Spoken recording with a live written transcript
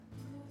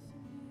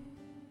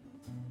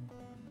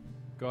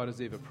God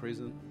is ever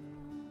present.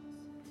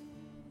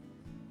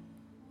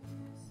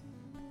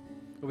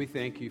 We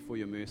thank you for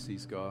your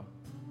mercies, God,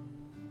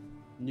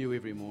 new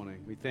every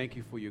morning. We thank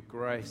you for your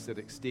grace that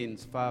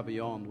extends far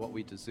beyond what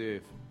we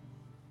deserve.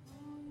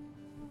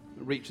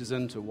 It reaches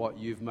into what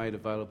you've made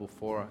available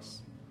for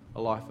us,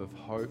 a life of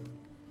hope,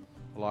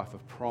 a life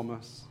of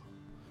promise,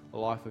 a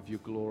life of your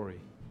glory.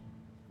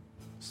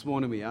 This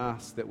morning we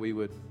ask that we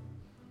would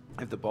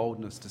have the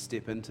boldness to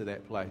step into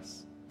that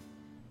place,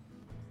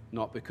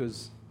 not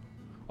because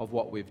of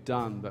what we've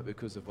done, but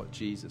because of what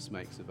Jesus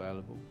makes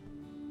available.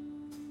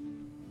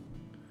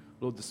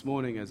 Lord, this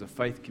morning as a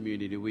faith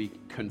community, we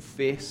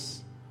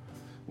confess,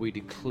 we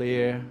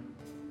declare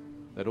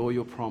that all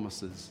your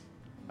promises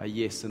are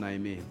yes and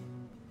amen.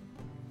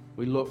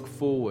 We look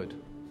forward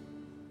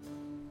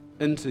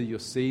into your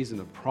season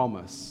of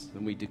promise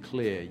and we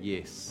declare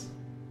yes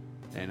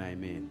and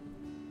amen.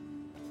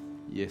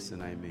 Yes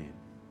and amen.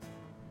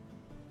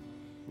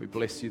 We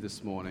bless you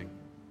this morning.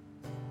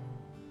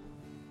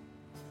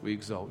 We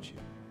exalt you.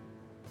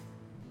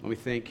 And we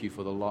thank you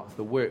for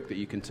the work that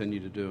you continue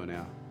to do in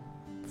our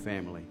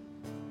family.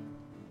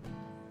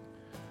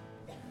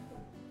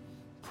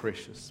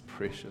 Precious,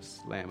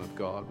 precious Lamb of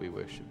God, we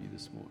worship you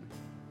this morning.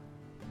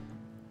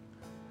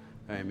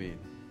 Amen.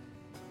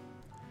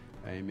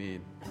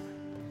 Amen.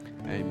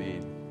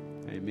 Amen.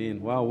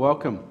 Amen. Well,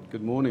 welcome.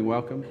 Good morning.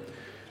 Welcome.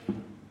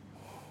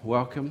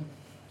 Welcome.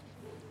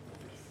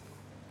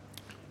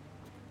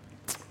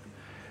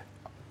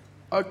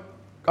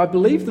 I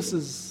believe this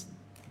is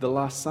the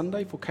last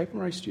Sunday for Cape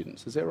and Ray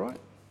students. Is that right?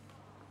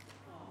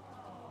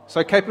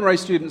 So Cape and Ray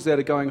students that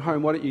are going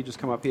home, why don't you just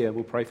come up here?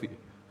 We'll pray for you.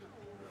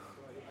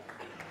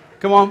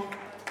 Come on.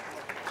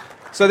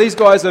 So these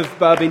guys have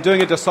been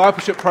doing a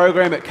discipleship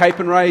program at Cape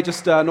and Ray,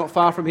 just not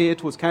far from here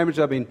towards Cambridge.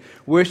 They've been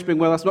worshipping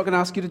with us. I'm not going to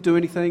ask you to do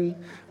anything.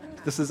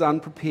 This is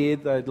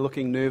unprepared. They're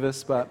looking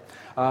nervous, but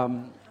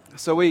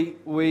so we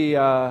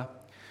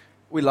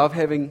love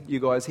having you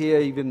guys here.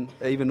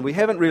 Even we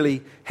haven't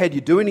really had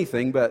you do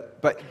anything,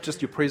 but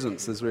just your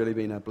presence has really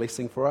been a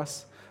blessing for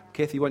us.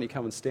 Kathy, why don't you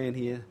come and stand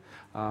here?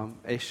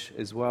 Ash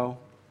as well.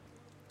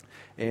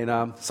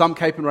 And some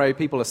Cape and Ray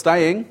people are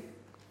staying,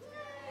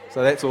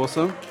 so that's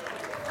awesome.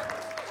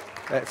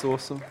 That's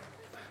awesome.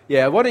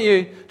 Yeah, why don't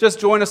you just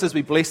join us as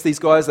we bless these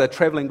guys. They're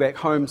travelling back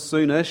home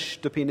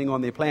soonish, depending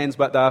on their plans,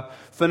 but they're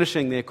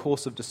finishing their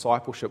course of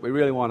discipleship. We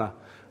really want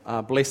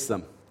to bless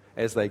them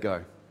as they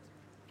go.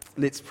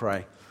 Let's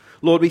pray.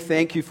 Lord, we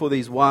thank you for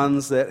these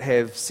ones that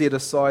have set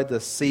aside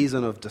this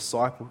season of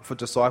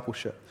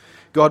discipleship.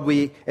 God,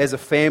 we as a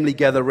family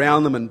gather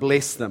around them and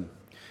bless them.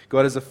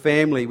 God, as a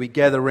family, we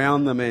gather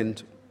around them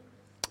and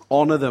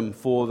honour them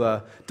for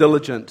the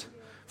diligent,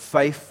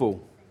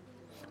 faithful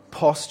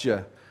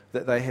posture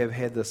that they have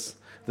had this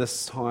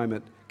time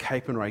at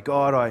Cape and Ray.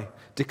 God, I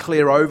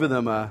declare over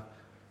them a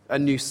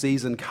new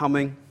season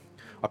coming.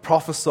 I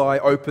prophesy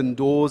open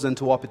doors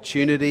into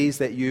opportunities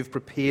that you've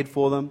prepared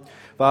for them.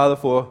 Father,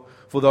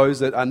 for those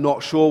that are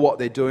not sure what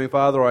they're doing,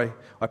 Father,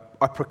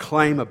 I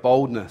proclaim a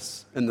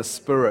boldness in the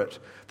Spirit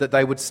that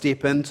they would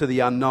step into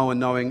the unknown,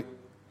 knowing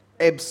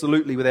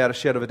absolutely without a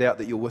shadow of a doubt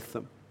that you're with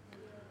them.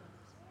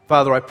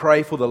 Father, I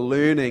pray for the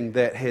learning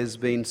that has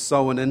been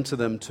sown into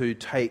them to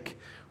take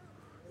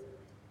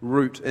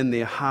root in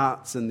their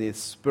hearts and their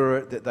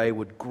spirit, that they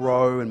would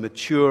grow and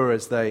mature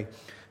as they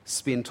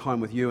spend time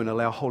with you and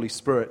allow Holy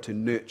Spirit to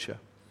nurture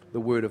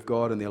the Word of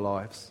God in their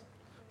lives.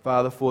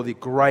 Father, for the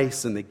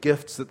grace and the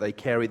gifts that they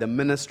carry, the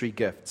ministry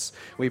gifts,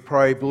 we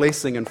pray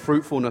blessing and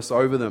fruitfulness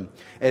over them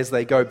as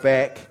they go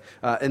back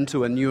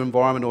into a new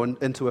environment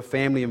or into a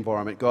family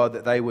environment. God,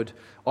 that they would,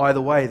 either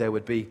way, they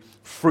would be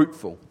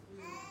fruitful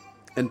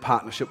in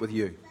partnership with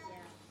you.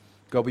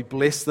 God, we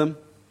bless them.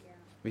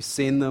 We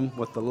send them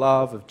with the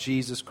love of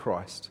Jesus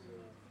Christ.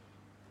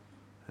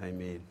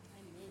 Amen.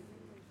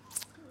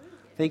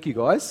 Thank you,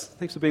 guys.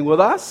 Thanks for being with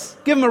us.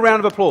 Give them a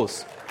round of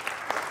applause.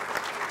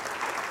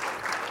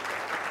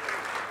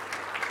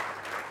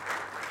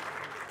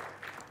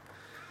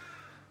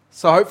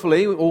 So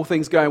hopefully, all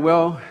things going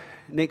well,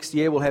 next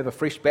year we'll have a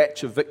fresh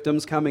batch of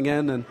victims coming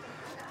in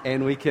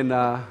and we can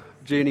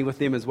journey with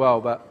them as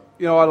well. But,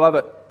 you know, I love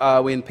it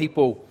when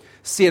people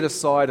set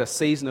aside a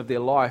season of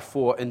their life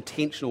for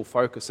intentional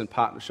focus and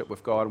partnership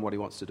with God and what He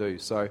wants to do.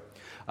 So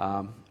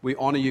we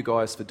honour you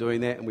guys for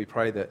doing that, and we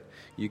pray that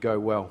you go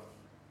well.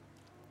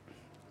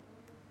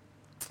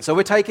 So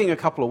we're taking a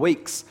couple of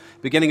weeks,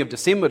 beginning of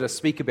December, to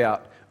speak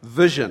about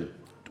vision.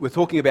 We're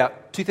talking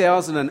about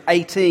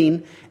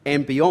 2018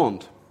 and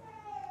beyond.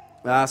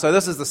 So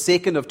this is the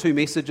second of two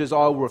messages.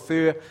 I'll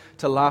refer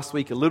to last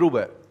week a little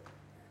bit.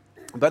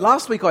 But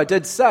last week I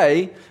did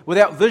say,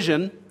 without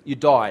vision, you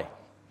die.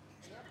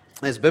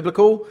 It's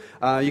biblical.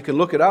 You can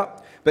look it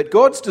up. But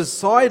God's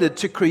decided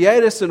to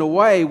create us in a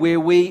way where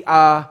we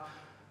are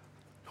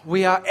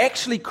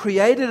actually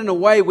created in a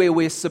way where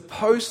we're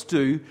supposed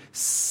to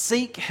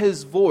seek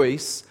His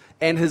voice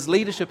and His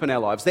leadership in our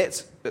lives.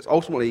 That's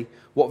ultimately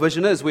what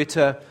vision is. We're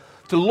to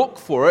look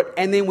for it,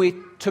 and then we're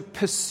to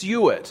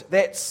pursue it.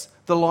 That's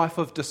the life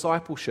of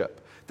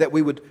discipleship. that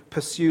we would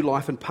pursue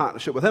life in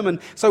partnership with Him. And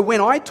so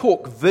when I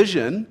talk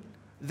vision,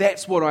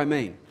 that's what I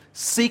mean.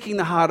 Seeking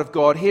the heart of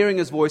God, hearing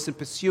His voice, and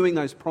pursuing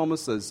those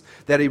promises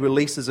that He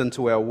releases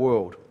into our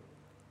world.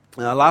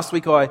 Last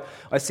week I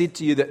said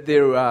to you that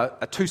there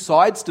are two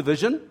sides to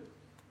vision.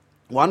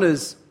 One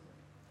is,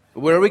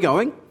 where are we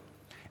going?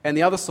 And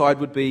the other side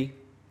would be,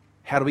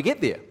 how do we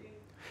get there?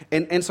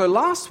 And so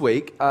last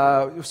week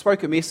we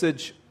spoke a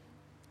message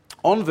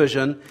on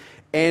vision,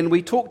 and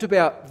we talked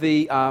about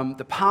the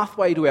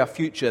pathway to our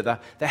future,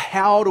 the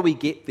how do we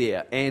get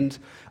there. And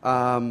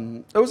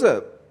it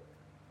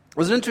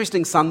was an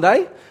interesting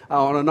Sunday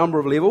on a number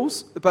of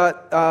levels,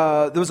 but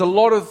there was a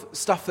lot of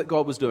stuff that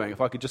God was doing,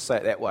 if I could just say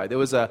it that way. There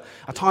was a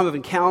time of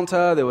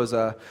encounter. There was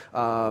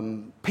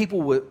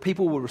people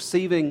were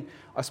receiving,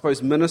 I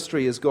suppose,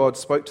 ministry as God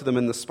spoke to them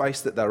in the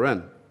space that they're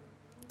in.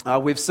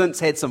 We've since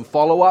had some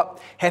follow-up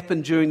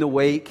happen during the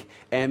week,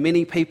 and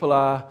many people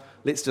are,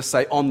 let's just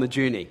say, on the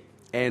journey.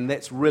 And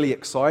that's really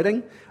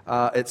exciting.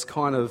 It's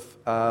kind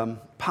of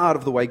part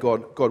of the way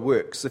God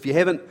works. If you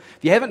haven't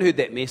heard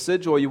that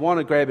message, or you want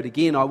to grab it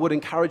again, I would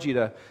encourage you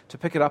to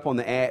pick it up on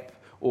the app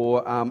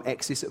or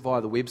access it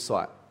via the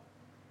website.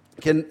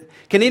 Can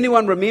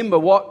anyone remember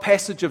what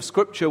passage of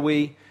Scripture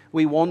we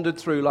wandered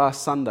through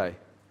last Sunday?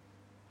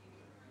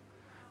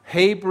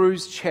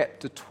 Hebrews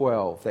chapter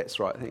 12. That's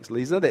right. Thanks,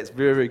 Lisa. That's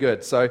very, very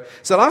good. So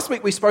last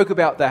week we spoke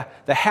about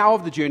the how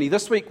of the journey.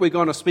 This week we're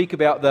going to speak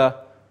about the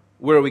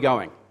where are we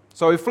going.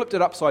 So we flipped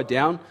it upside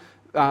down.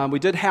 We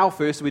did how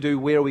first, we do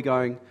where are we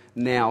going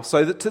now.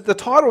 So the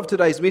title of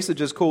today's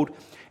message is called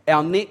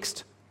Our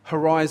Next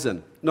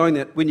Horizon, knowing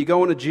that when you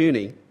go on a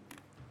journey,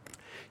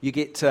 you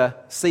get to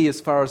see as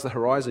far as the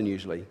horizon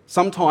usually.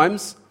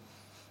 Sometimes,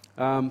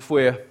 if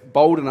we're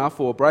bold enough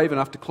or brave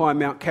enough to climb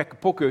Mount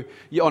Kakapuku,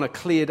 on a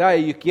clear day,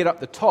 you get up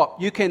the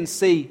top, you can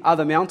see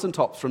other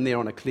mountaintops from there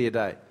on a clear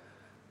day.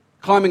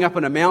 Climbing up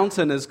in a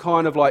mountain is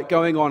kind of like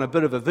going on a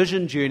bit of a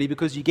vision journey,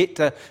 because you get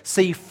to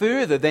see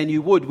further than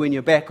you would when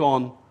you're back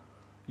on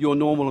your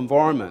normal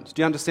environment.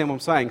 Do you understand what I'm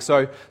saying?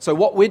 So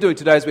what we're doing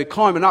today is we're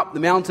climbing up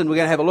the mountain. We're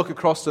going to have a look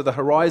across to the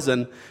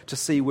horizon to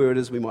see where it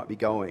is we might be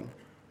going.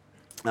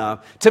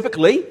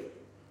 Typically,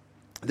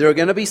 there are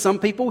going to be some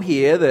people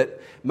here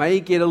that may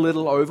get a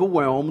little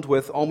overwhelmed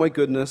with, oh my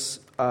goodness,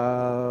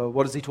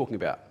 what is he talking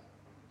about?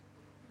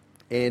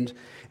 And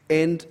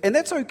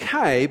that's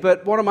okay,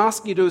 but what I'm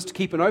asking you to do is to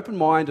keep an open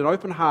mind, an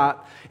open heart,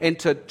 and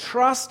to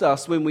trust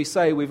us when we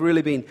say we've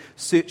really been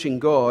searching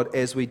God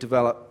as we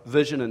develop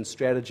vision and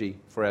strategy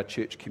for our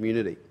church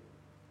community.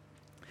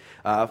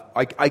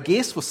 I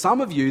guess for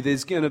some of you,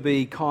 there's going to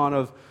be kind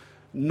of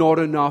not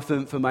enough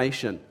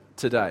information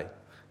today.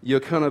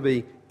 You're going to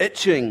be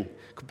itching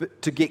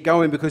to get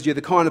going because you're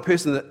the kind of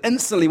person that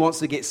instantly wants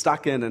to get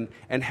stuck in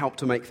and help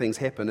to make things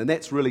happen. And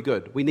that's really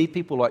good. We need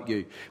people like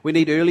you. We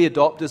need early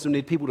adopters. We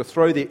need people to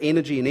throw their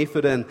energy and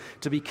effort in,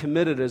 to be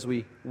committed as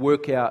we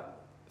work out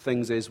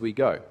things as we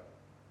go.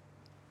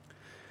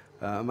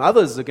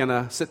 Others are going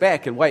to sit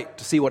back and wait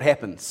to see what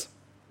happens.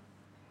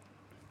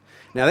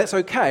 Now that's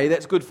okay.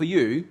 That's good for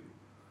you,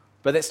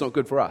 but that's not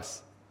good for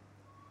us.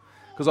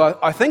 Because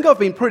I think I've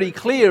been pretty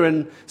clear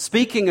in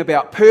speaking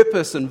about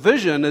purpose and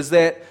vision, is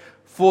that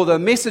for the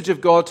message of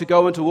God to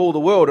go into all the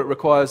world, it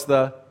requires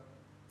the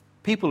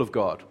people of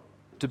God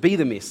to be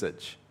the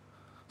message.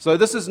 So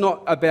this is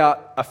not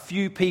about a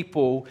few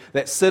people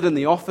that sit in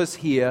the office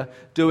here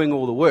doing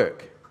all the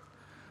work.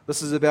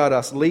 This is about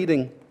us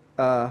leading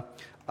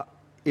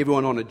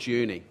everyone on a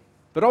journey.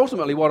 But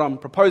ultimately what I'm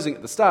proposing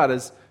at the start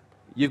is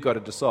you've got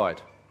to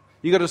decide.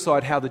 You've got to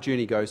decide how the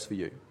journey goes for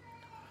you.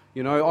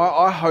 You know,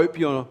 I hope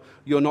you're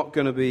not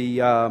going to be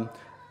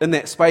in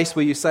that space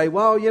where you say,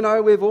 well, you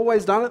know, we've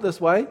always done it this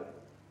way.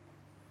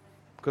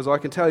 Because I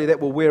can tell you that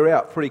will wear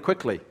out pretty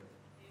quickly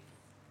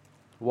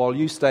while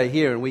you stay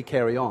here and we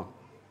carry on.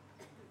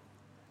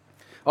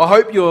 I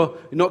hope you're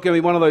not going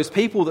to be one of those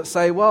people that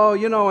say, well,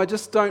 you know, I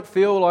just don't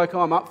feel like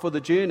I'm up for the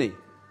journey.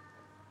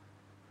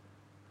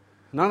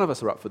 None of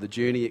us are up for the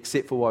journey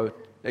except for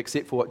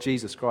what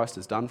Jesus Christ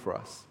has done for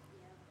us.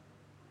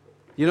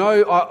 You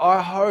know,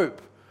 I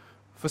hope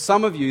for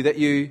some of you that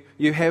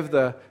you have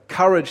the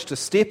courage to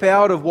step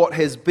out of what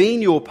has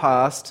been your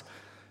past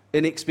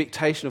in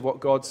expectation of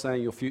what God's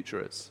saying your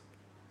future is.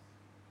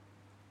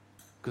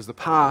 Because the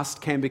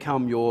past can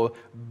become your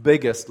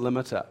biggest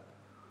limiter.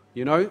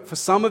 You know, for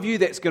some of you,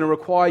 that's going to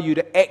require you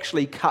to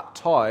actually cut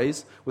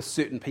ties with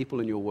certain people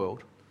in your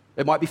world.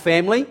 It might be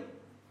family.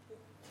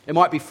 It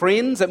might be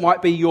friends. It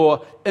might be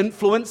your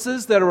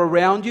influences that are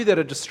around you that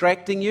are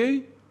distracting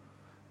you.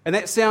 And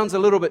that sounds a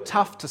little bit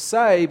tough to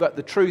say, but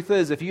the truth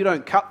is, if you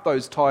don't cut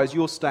those ties,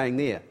 you're staying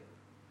there.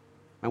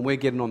 And we're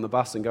getting on the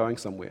bus and going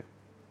somewhere.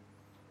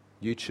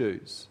 You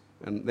choose.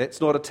 And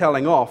that's not a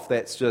telling off,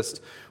 that's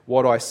just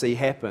what I see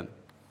happen.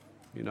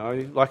 You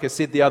know, like I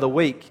said the other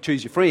week,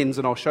 choose your friends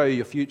and I'll show you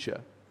your future.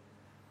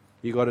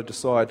 You've got to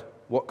decide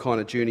what kind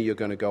of journey you're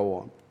going to go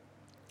on.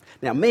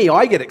 Now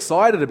I get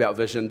excited about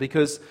vision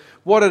because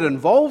what it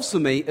involves for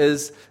me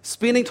is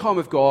spending time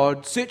with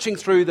God, searching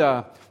through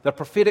the the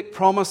prophetic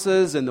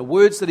promises and the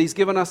words that He's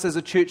given us as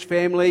a church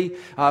family,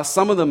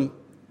 some of them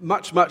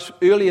much, much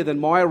earlier than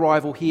my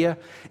arrival here.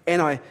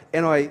 And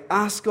I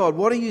asked God,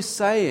 what are you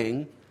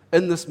saying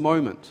in this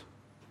moment?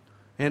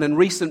 And in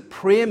recent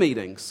prayer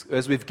meetings,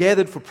 as we've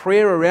gathered for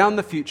prayer around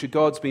the future,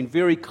 God's been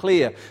very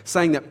clear,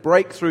 saying that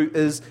breakthrough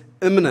is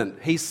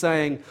imminent. He's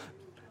saying,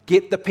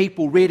 get the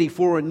people ready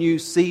for a new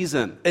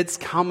season. It's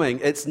coming.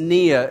 It's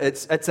near.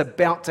 It's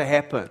about to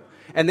happen.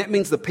 And that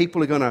means the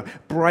people are going to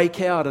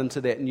break out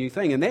into that new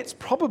thing. And that's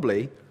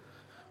probably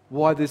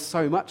why there's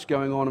so much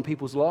going on in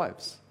people's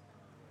lives.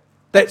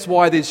 That's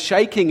why there's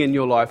shaking in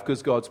your life,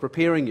 because God's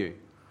preparing you.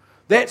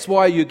 That's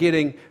why you're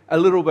getting a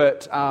little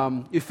bit,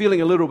 you're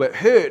feeling a little bit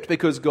hurt,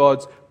 because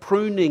God's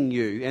pruning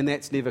you, and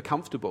that's never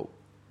comfortable.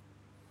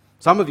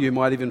 Some of you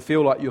might even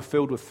feel like you're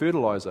filled with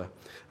fertilizer.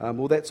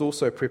 Well, that's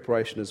also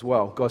preparation as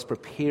well. God's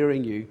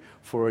preparing you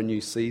for a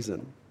new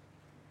season.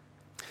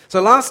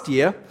 So last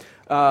year,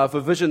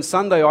 for Vision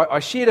Sunday, I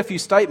shared a few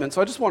statements.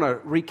 I just want to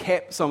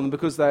recap some of them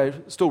because they're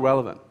still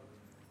relevant.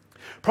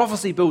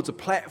 Prophecy builds a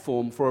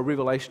platform for a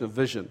revelation of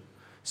vision.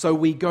 So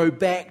we go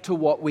back to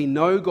what we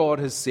know God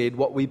has said,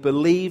 what we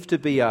believe to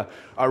be a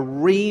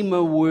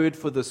rhema word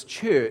for this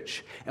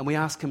church, and we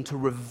ask Him to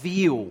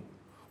reveal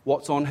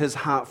what's on His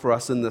heart for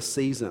us in this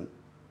season.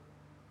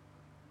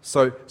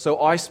 So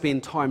I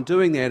spend time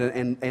doing that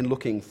and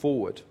looking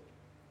forward.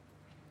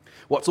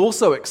 What's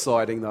also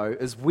exciting, though,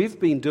 is I've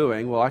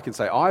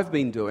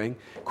been doing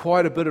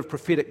quite a bit of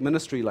prophetic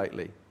ministry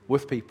lately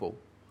with people.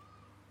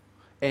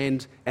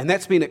 And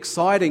that's been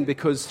exciting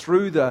because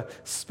through the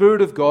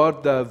Spirit of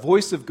God, the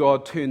voice of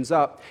God turns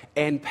up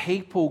and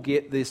people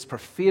get this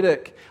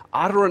prophetic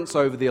utterance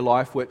over their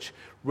life which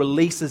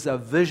releases a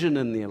vision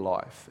in their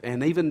life.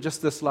 And even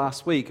just this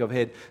last week, I've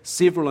had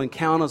several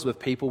encounters with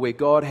people where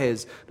God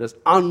has just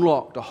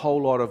unlocked a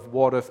whole lot of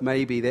what if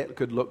maybe that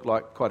could look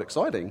like quite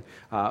exciting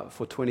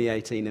for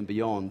 2018 and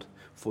beyond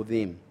for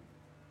them.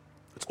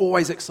 It's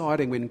always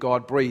exciting when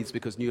God breathes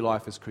because new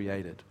life is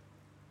created.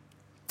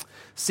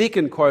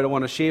 Second quote I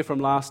want to share from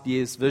last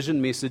year's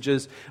vision message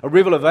is, a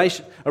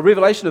revelation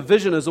of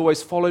vision is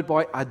always followed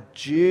by a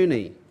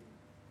journey.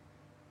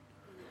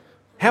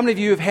 How many of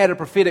you have had a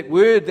prophetic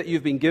word that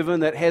you've been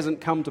given that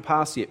hasn't come to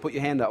pass yet? Put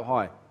your hand up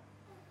high.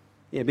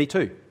 Yeah, me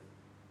too.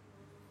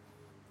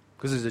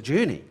 Because there's a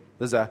journey.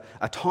 There's a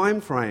time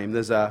frame.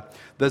 There's a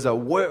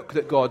work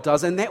that God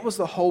does. And that was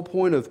the whole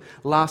point of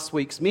last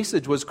week's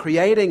message, was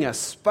creating a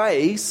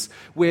space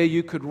where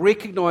you could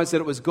recognize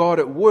that it was God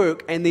at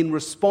work and then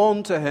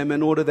respond to Him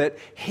in order that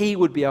He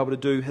would be able to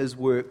do His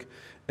work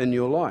in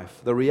your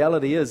life. The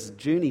reality is,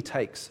 journey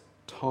takes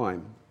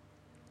time.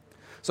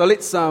 So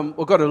let's,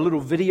 we've got a little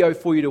video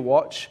for you to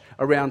watch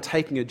around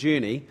taking a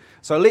journey.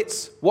 So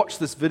let's watch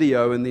this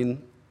video and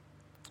then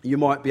you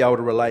might be able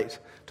to relate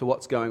to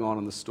what's going on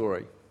in the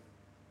story.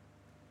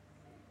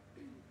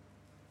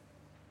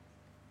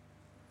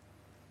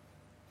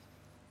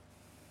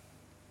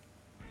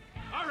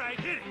 All right,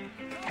 hit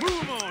it.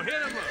 Move 'em on, hit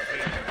 'em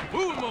up.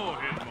 Move 'em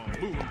on, hit 'em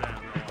on. Move 'em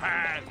down, roll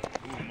high.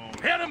 Move 'em on,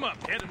 hit 'em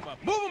up, hit 'em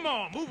up. Move 'em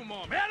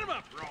on, hit 'em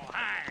up, roll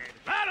high.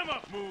 Light 'em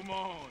up, move 'em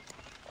on.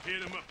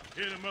 Hit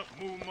 'em up,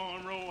 move 'em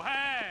on, roll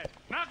high.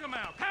 Knock 'em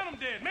out, count 'em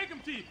dead, make 'em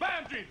teeth, buy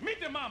 'em drinks, meet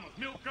their mamas,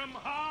 milk 'em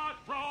hard,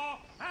 raw,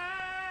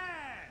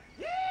 high.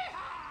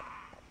 Yeehaw!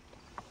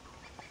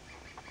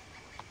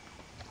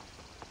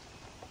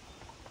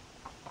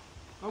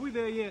 Are we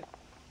there yet?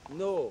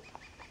 No.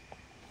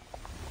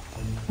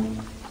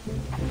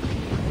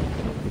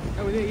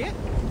 Are we there yet?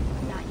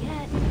 Not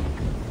yet.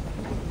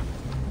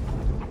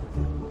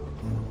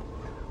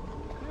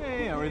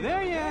 Hey, are we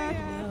there yet?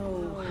 No.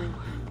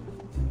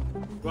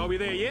 Are we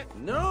there yet?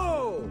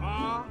 No.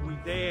 Are we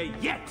there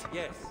yet?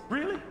 Yes.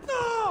 Really?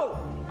 No.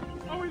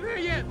 Are we there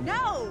yet?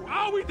 No!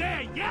 Are we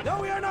there yet?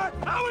 No, we are not.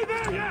 Are we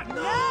there yet?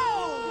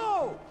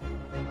 No.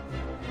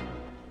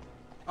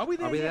 Are we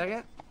there Are we yet? there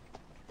yet?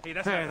 Hey,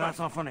 that's Hey, not that's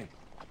funny. not funny.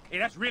 Hey,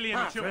 that's really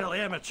That's immature.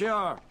 really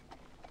immature.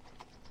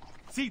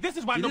 See, this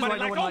is why See, this is nobody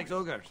why no likes one likes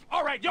ogres. ogres.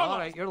 All right, you're All lost.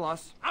 right, you're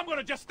lost. I'm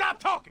gonna just stop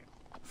talking.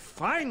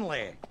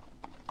 Finally.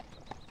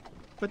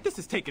 But this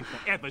is taking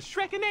forever.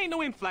 Shrek, and ain't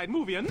no in-flight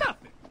movie or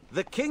nothing.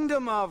 The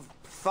kingdom of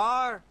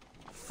far,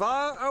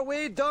 far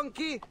away,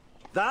 donkey.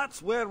 That's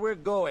where we're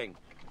going.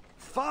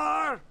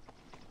 Far,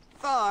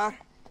 far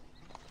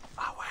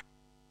away.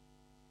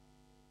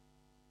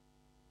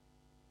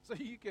 So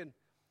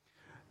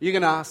you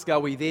can ask, are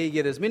we there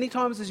yet, as many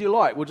times as you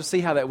like. We'll just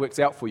see how that works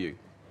out for you.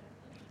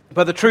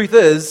 But the truth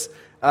is,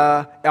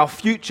 our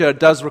future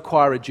does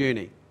require a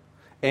journey.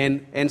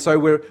 And so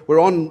we're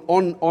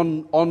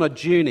on a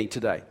journey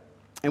today.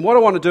 And what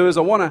I want to do is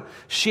I want to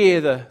share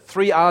the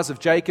 3 R's of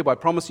Jacob. I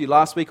promised you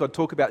last week I'd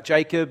talk about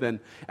Jacob and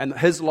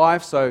his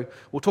life. So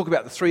we'll talk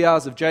about the 3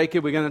 R's of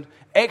Jacob. We're going to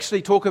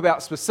actually talk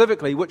about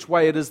specifically which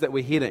way it is that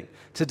we're heading.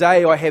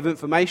 Today I have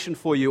information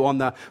for you on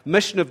the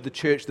mission of the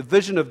church, the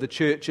vision of the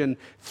church, and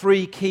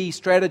 3 key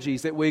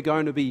strategies that we're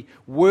going to be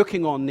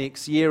working on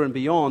next year and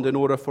beyond in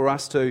order for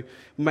us to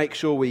make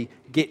sure we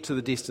get to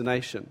the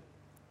destination.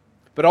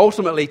 But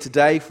ultimately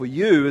today for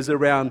you is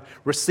around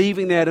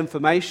receiving that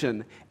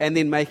information and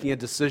then making a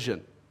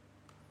decision.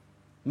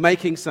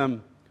 Making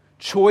some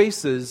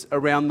choices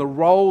around the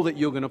role that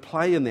you're going to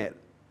play in that.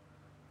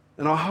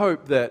 And I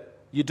hope that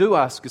you do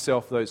ask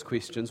yourself those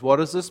questions. What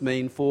does this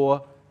mean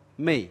for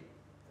me?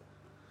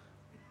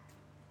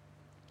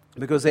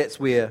 Because that's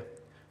where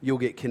you'll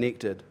get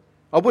connected.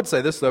 I would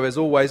say this though, as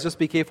always, just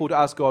be careful to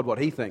ask God what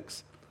He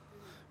thinks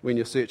when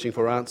you're searching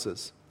for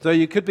answers. So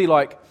you could be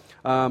like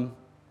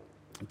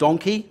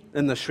Donkey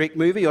in the Shrek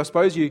movie. I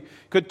suppose you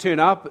could turn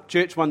up at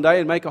church one day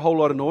and make a whole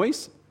lot of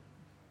noise.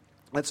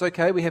 That's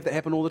okay, we have that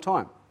happen all the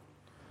time.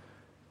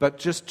 But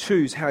just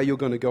choose how you're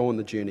going to go on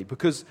the journey.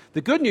 Because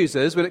the good news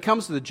is, when it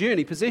comes to the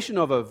journey, possession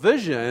of a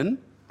vision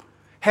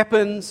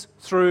happens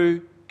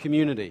through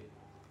community,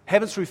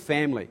 happens through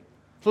family.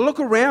 So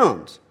look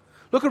around.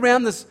 Look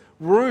around this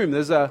room.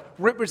 There's a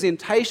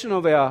representation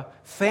of our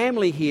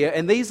family here,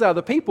 and these are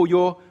the people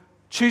you're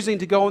choosing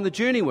to go on the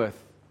journey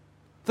with.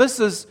 This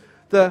is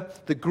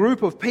the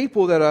group of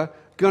people that are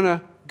going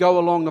to go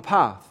along the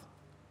path.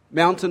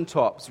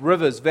 Mountaintops,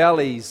 rivers,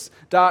 valleys,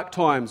 dark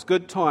times,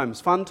 good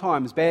times, fun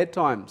times, bad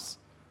times.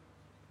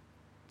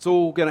 It's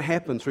all going to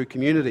happen through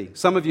community.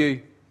 Some of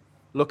you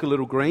look a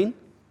little green.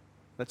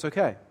 That's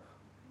okay.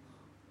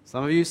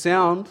 Some of you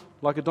sound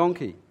like a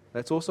donkey.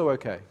 That's also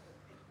okay.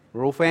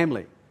 We're all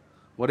family.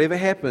 Whatever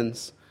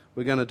happens,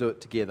 we're going to do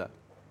it together.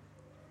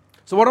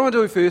 So what I want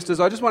to do first is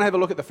I just want to have a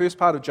look at the first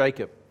part of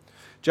Jacob.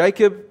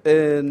 Jacob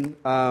in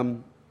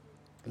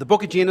the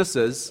book of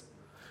Genesis,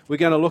 we're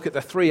going to look at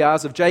the 3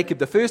 R's of Jacob.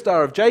 The first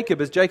R of Jacob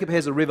is Jacob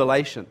has a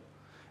revelation.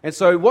 And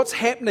so what's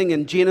happening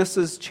in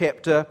Genesis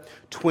chapter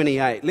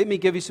 28? Let me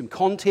give you some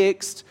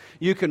context.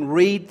 You can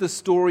read the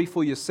story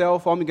for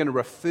yourself. I'm going to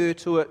refer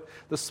to it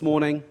this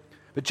morning.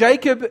 But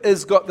Jacob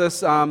has got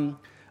this, a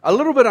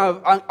little bit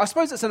of, I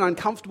suppose it's an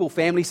uncomfortable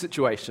family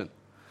situation.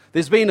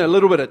 There's been a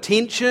little bit of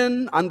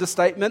tension,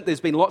 understatement. There's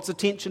been lots of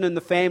tension in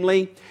the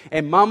family.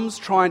 And Mum's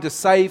trying to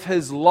save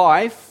his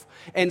life.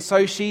 And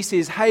so she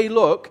says, hey,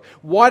 look,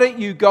 why don't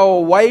you go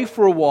away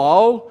for a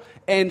while?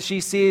 And she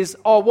says,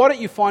 oh, why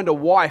don't you find a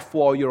wife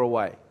while you're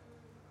away?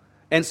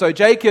 And so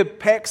Jacob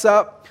packs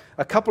up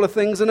a couple of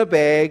things in a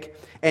bag,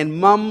 and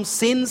Mum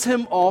sends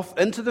him off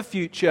into the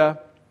future,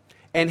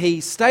 and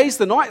he stays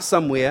the night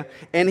somewhere,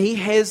 and he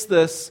has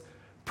this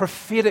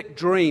prophetic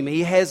dream.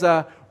 He has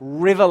a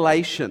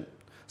revelation.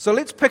 So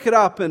let's pick it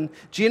up in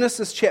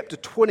Genesis chapter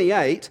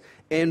 28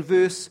 and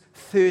verse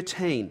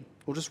 13.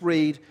 We'll just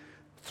read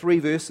 3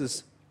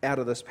 verses out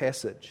of this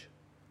passage.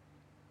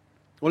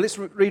 Well, let's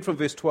read from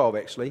verse 12,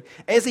 actually.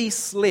 As he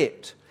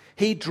slept,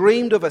 he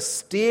dreamed of a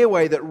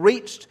stairway that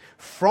reached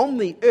from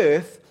the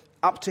earth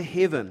up to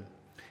heaven.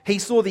 He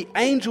saw the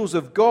angels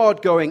of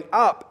God going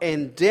up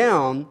and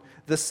down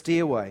the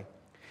stairway.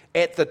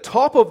 At the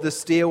top of the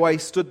stairway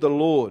stood the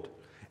Lord,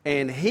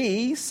 and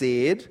he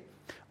said,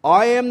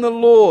 I am the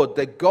Lord,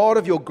 the God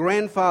of your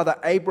grandfather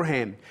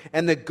Abraham,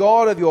 and the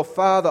God of your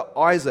father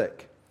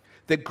Isaac.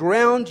 The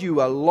ground you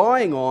are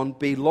lying on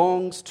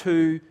belongs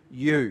to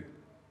you.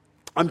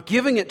 I'm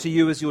giving it to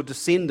you as your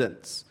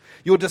descendants.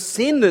 Your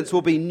descendants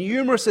will be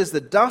numerous as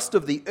the dust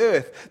of the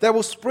earth. They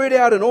will spread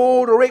out in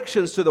all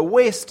directions, to the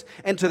west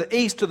and to the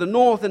east, to the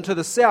north and to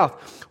the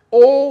south.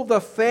 All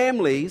the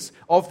families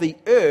of the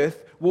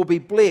earth will be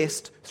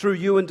blessed through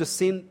you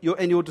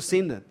and your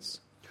descendants.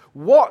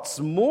 What's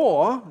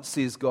more,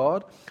 says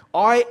God,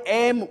 I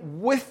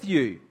am with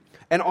you,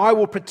 and I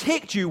will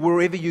protect you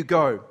wherever you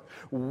go.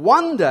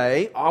 One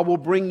day I will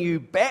bring you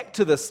back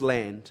to this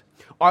land.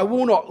 I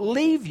will not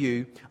leave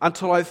you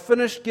until I've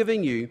finished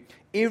giving you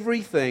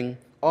everything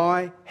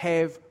I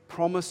have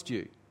promised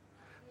you.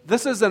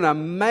 This is an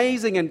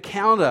amazing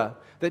encounter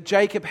that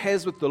Jacob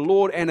has with the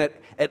Lord, and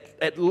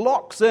it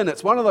locks in.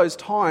 It's one of those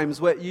times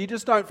where you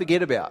just don't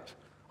forget about.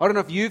 I don't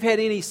know if you've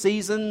had any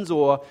seasons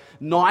or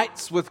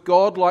nights with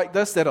God like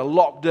this that are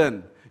locked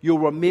in. You'll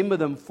remember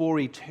them for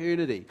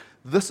eternity.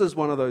 This is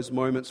one of those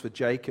moments for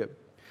Jacob.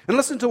 And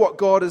listen to what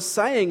God is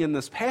saying in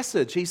this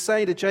passage. He's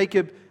saying to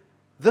Jacob,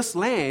 this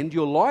land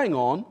you're lying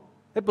on,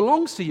 it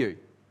belongs to you.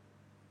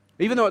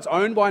 Even though it's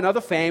owned by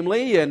another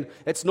family and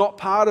it's not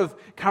part of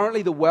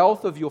currently the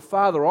wealth of your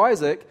father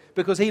Isaac,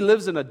 because he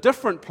lives in a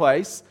different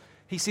place,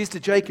 he says to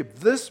Jacob,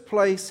 this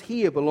place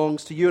here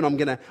belongs to you, and I'm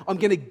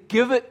going to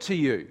give it to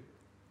you.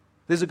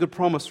 There's a good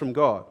promise from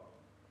God.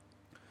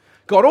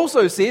 God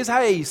also says,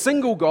 hey,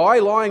 single guy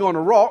lying on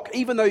a rock,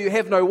 even though you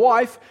have no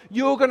wife,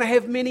 you're going to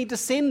have many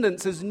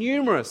descendants as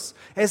numerous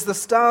as the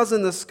stars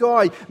in the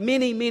sky.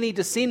 Many, many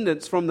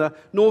descendants from the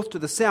north to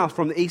the south,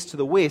 from the east to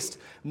the west.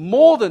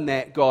 More than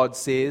that, God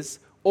says,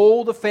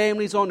 all the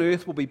families on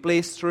earth will be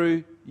blessed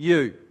through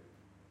you.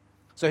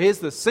 So here's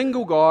the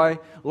single guy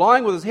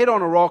lying with his head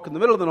on a rock in the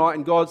middle of the night,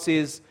 and God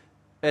says,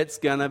 it's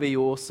going to be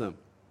awesome.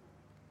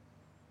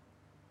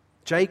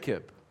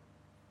 Jacob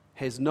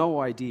has no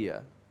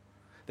idea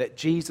that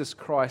Jesus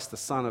Christ, the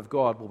Son of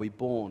God, will be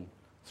born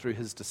through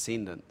his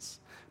descendants.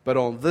 But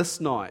on this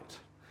night,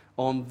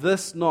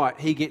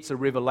 he gets a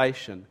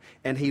revelation,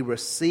 and he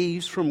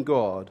receives from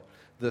God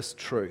this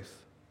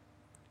truth.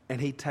 and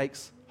he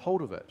takes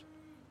hold of it.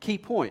 Key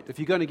point, if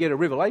you're going to get a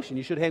revelation,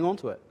 you should hang on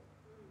to it.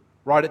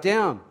 Write it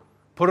down.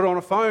 Put it on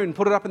a phone.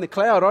 Put it up in the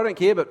cloud. I don't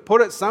care, but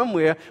put it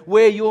somewhere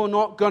where you're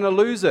not going to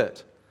lose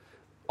it.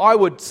 I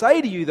would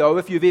say to you, though,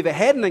 if you've ever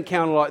had an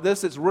encounter like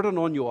this, it's written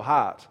on your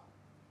heart.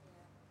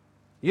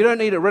 You don't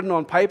need it written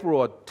on paper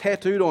or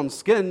tattooed on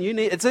skin.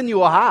 It's in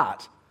your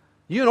heart.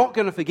 You're not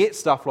going to forget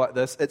stuff like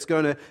this. It's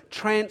going to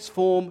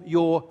transform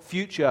your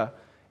future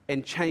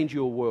and change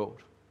your world.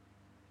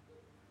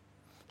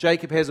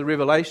 Jacob has a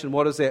revelation.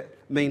 What does that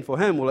mean for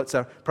him? Well, it's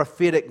a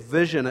prophetic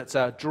vision. It's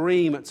a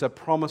dream. It's a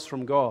promise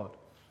from God.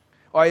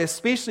 I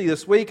especially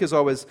this week, as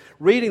I was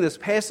reading this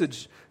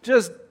passage,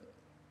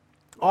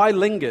 I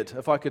lingered,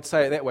 if I could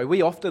say it that way.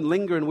 We often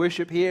linger in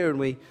worship here, and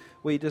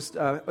we just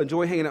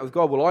enjoy hanging out with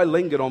God. Well, I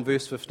lingered on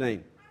verse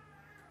 15.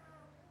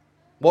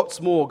 What's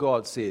more,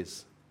 God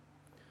says,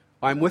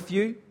 I'm with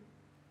you,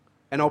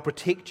 and I'll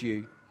protect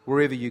you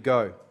wherever you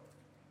go.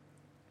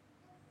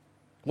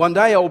 One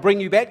day I'll bring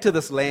you back to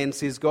this land,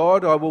 says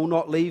God. I will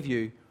not leave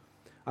you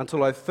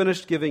until I've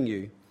finished giving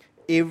you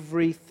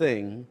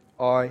everything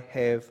I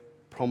have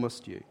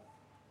promised you.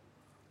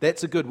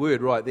 That's a good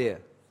word right there.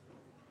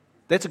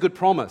 That's a good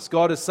promise.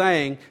 God is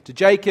saying to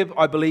Jacob,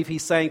 I believe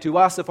he's saying to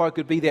us, if I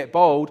could be that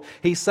bold,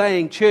 he's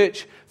saying,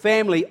 church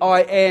family,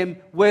 I am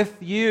with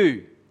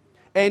you.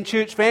 And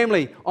church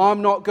family,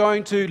 I'm not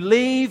going to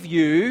leave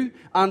you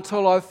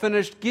until I've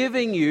finished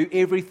giving you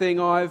everything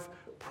I've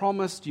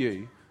promised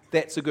you.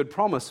 That's a good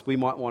promise we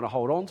might want to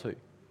hold on to.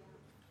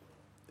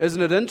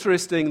 Isn't it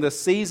interesting, the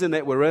season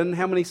that we're in?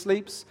 How many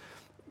sleeps?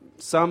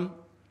 Some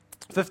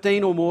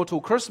 15 or more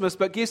till Christmas.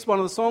 But guess one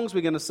of the songs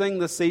we're going to sing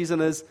this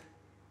season is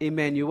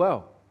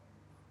Emmanuel.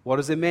 What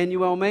does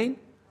Emmanuel mean?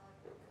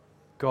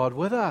 God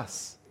with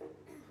us.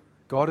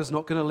 God is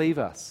not going to leave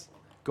us.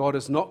 God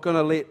is not going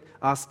to let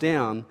us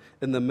down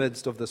in the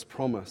midst of this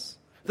promise.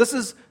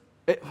 This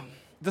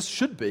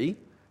should be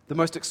the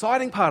most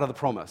exciting part of the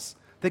promise,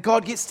 that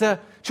God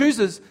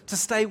chooses to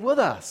stay with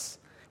us.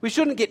 We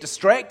shouldn't get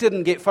distracted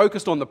and get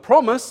focused on the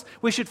promise.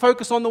 We should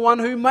focus on the one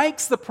who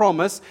makes the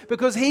promise,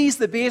 because he's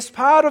the best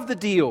part of the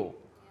deal.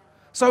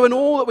 So in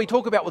all that we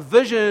talk about with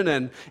vision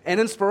and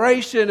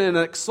inspiration and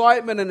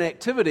excitement and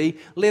activity,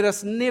 let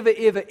us never,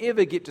 ever,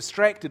 ever get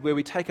distracted where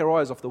we take our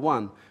eyes off the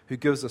one who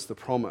gives us the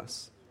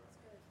promise.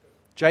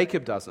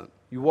 Jacob doesn't.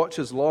 You watch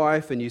his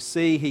life and you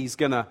see he's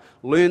going to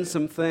learn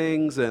some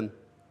things, and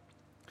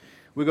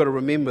we've got to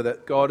remember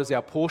that God is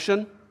our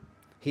portion,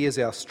 he is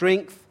our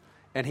strength,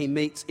 and he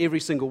meets every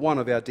single one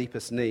of our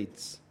deepest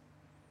needs.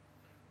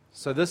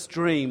 So this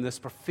dream, this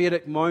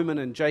prophetic moment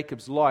in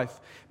Jacob's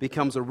life,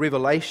 becomes a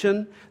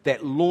revelation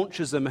that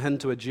launches him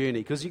into a journey.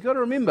 Because you've got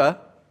to remember,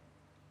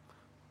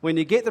 when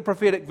you get the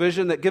prophetic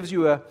vision that gives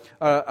you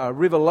a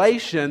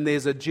revelation,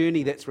 there's a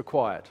journey that's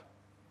required.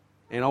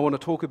 And I want to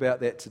talk about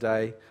that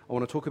today. I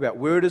want to talk about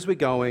where it is we're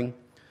going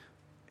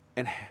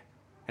and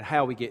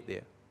how we get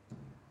there.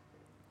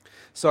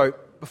 So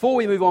before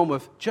we move on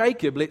with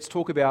Jacob, let's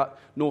talk about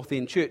North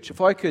End Church. If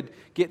I could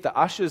get the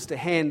ushers to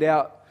hand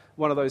out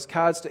one of those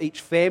cards to each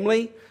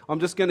family, I'm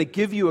just going to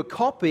give you a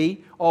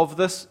copy of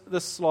this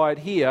slide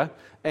here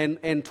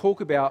and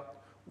talk about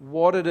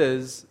what it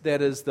is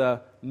that is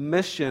the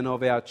mission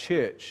of our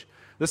church.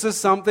 This is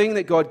something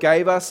that God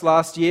gave us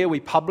last year.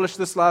 We published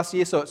this last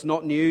year, so it's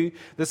not new.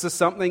 This is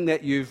something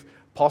that you've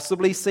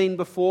possibly seen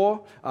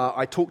before.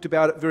 I talked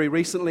about it very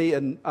recently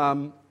in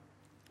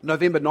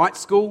November Night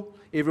School.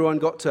 Everyone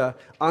got to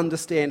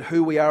understand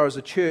who we are as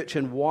a church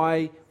and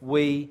why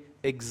we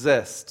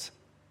exist.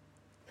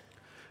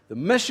 The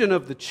mission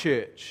of the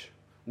church,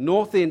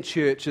 North End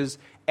Church, is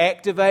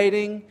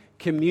activating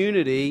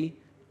community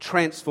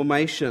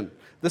transformation.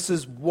 This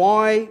is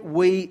why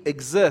we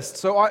exist.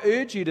 So I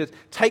urge you to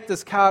take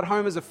this card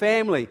home as a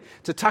family,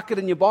 to tuck it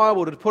in your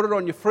Bible, to put it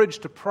on your fridge,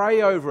 to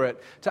pray over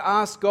it, to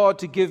ask God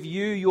to give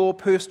you your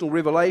personal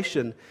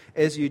revelation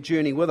as you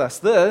journey with us.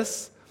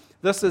 This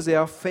is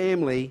our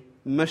family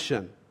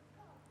mission.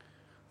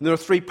 And there are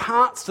 3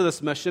 parts to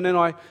this mission,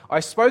 and I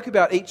spoke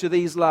about each of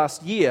these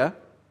last year.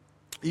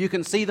 You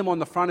can see them on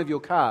the front of your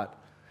card.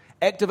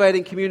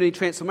 Activating community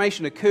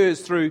transformation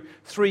occurs through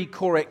 3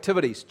 core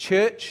activities: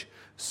 church,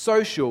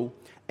 social,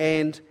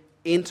 and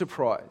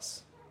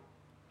enterprise.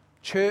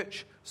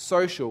 Church,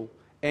 social,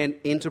 and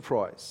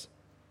enterprise.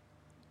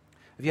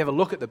 If you have a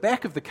look at the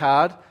back of the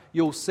card,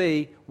 you'll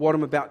see what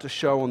I'm about to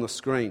show on the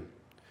screen.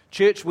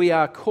 Church, we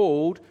are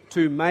called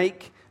to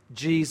make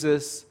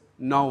Jesus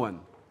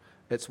known.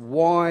 It's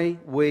why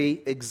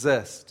we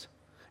exist.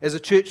 As a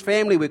church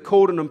family, we're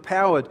called and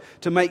empowered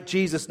to make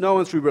Jesus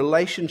known through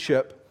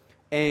relationship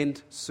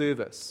and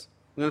service.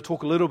 I'm going to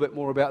talk a little bit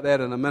more about that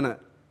in a minute.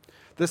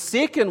 The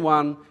second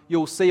one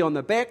you'll see on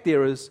the back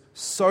there is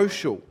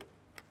social.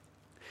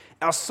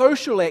 Our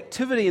social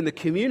activity in the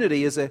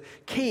community is a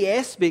key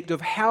aspect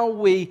of how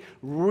we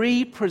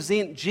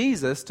represent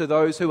Jesus to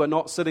those who are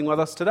not sitting with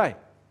us today,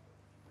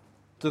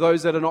 to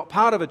those that are not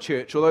part of a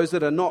church or those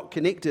that are not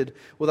connected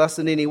with us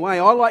in any way.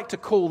 I like to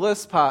call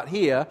this part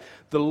here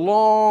the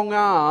long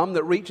arm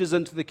that reaches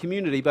into the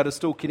community but is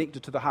still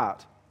connected to the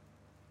heart.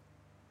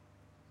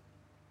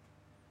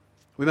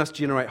 We must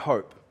generate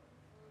hope.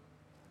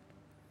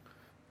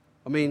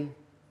 I mean,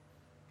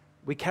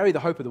 we carry the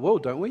hope of the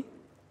world, don't we?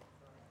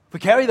 If we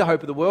carry the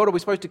hope of the world, are we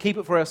supposed to keep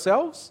it for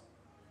ourselves?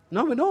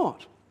 No, we're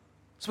not.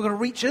 So we've got to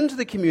reach into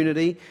the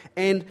community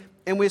and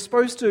we're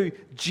supposed to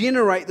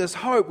generate this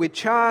hope. We're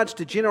charged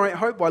to generate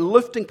hope by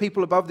lifting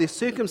people above their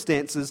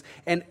circumstances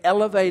and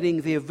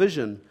elevating their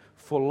vision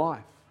for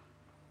life.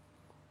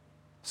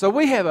 So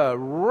we have a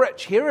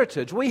rich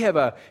heritage. We have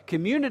a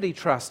community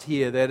trust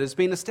here that has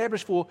been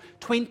established for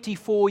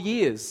 24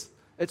 years.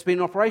 It's been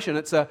in operation.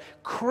 It's a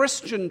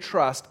Christian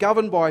trust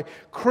governed by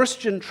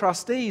Christian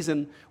trustees,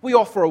 and we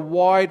offer a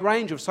wide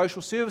range of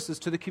social services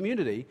to the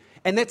community,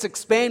 and that's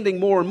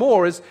expanding more and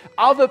more as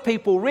other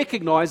people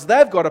recognise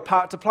they've got a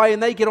part to play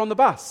and they get on the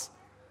bus.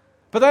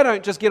 But they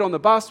don't just get on the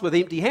bus with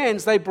empty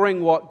hands, they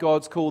bring what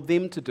God's called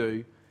them to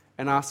do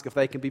and ask if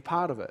they can be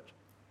part of it.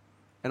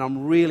 And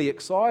I'm really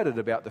excited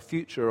about the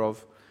future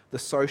of the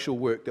social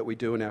work that we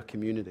do in our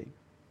community.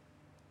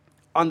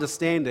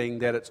 Understanding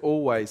that it's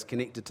always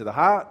connected to the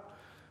heart,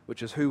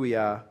 which is who we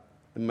are,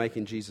 and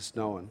making Jesus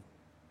known.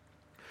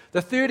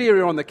 The third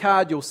area on the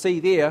card you'll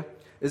see there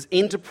is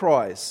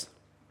enterprise.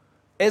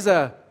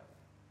 The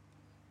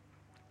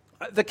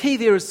key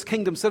there is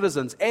kingdom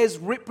citizens, as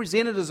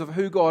representatives of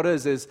who God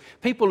is, as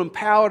people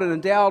empowered and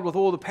endowed with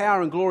all the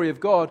power and glory of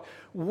God.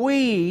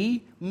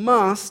 We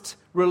must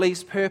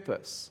release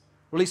purpose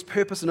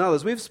in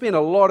others. We've spent a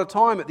lot of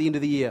time at the end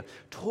of the year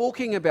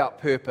talking about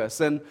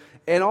purpose, and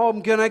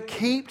I'm going to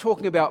keep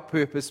talking about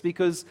purpose,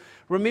 because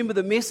remember,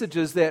 the message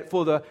is that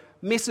for the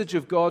message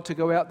of God to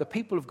go out, the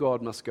people of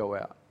God must go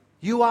out.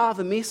 You are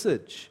the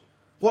message.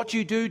 What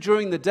you do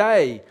during the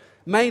day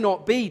may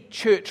not be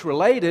church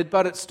related,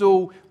 but it's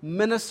still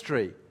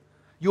ministry.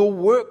 Your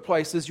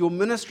workplace is your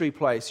ministry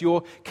place.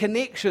 Your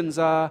connections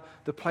are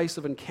the place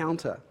of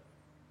encounter.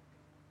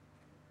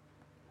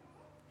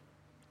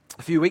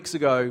 A few weeks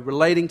ago,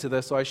 relating to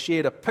this, I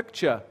shared a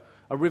picture,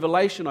 a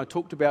revelation I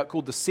talked about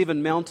called the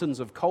 7 mountains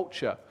of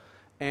culture.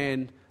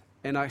 And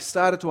I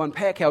started to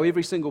unpack how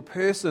every single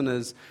person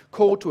is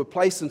called to a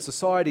place in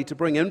society to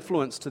bring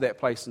influence to that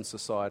place in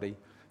society.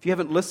 If you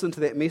haven't listened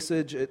to that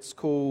message, it's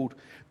called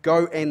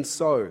Go and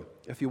Sow,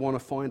 if you want to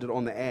find it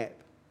on the app.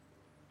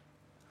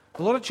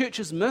 A lot of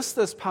churches miss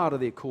this part of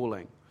their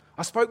calling.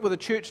 I spoke with a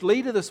church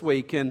leader this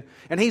week, and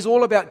he's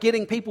all about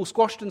getting people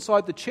squashed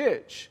inside the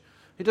church.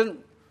 He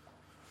didn't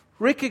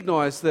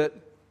recognize that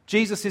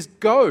Jesus says,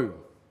 go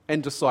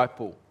and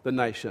disciple the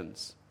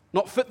nations,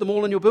 not fit them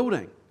all in your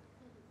building.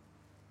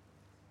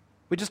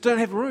 We just don't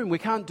have room. We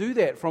can't do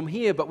that from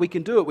here, but we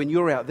can do it when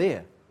you're out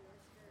there.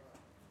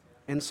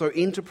 And so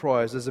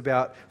enterprise is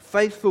about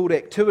faith-filled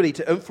activity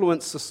to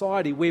influence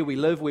society where we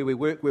live, where we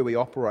work, where we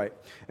operate.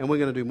 And we're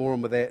going to do more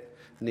with that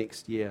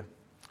next year.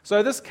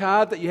 So this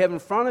card that you have in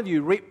front of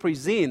you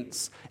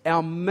represents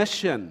our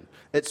mission.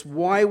 It's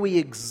why we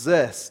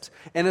exist.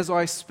 And as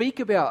I speak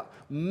about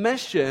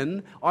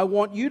mission, I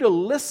want you to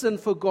listen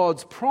for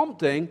God's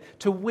prompting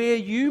to where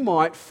you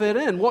might fit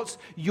in. What's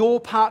your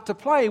part to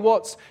play?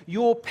 What's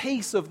your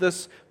piece of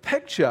this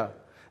picture?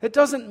 It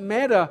doesn't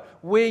matter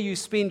where you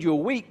spend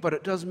your week, but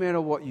it does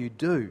matter what you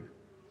do.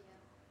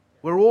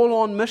 We're all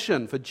on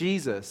mission for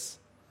Jesus.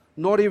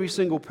 Not every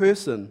single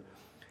person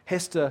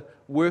has to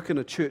work in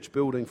a church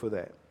building for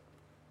that.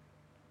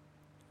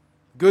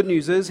 Good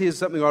news is, here's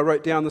something I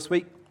wrote down this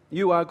week.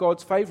 You are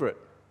God's favorite.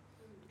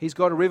 He's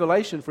got a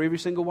revelation for every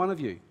single one of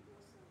you.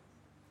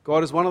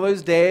 God is one of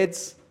those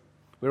dads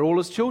where all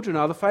his children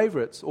are the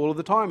favorites all of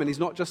the time. And he's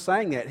not just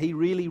saying that. He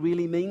really,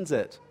 really means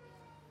it.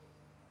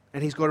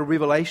 And he's got a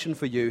revelation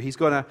for you. He's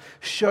going to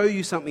show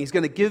you something. He's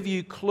going to give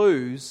you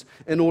clues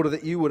in order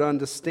that you would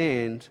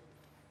understand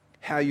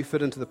how you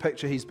fit into the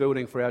picture he's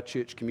building for our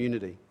church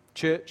community.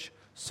 Church,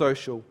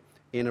 social,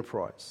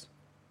 enterprise.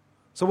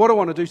 So what I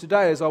want to do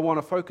today is I want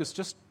to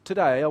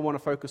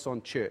focus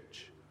on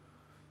church.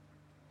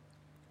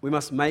 We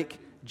must make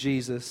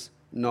Jesus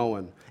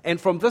known.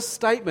 And from this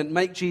statement,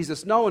 make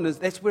Jesus known,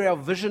 that's where our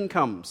vision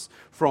comes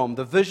from.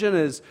 The vision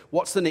is,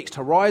 what's the next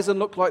horizon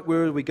look like?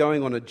 Where are we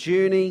going on a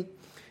journey?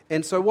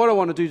 And so what I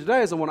want to do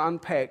today is I want to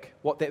unpack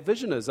what that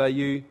vision is. Are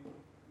you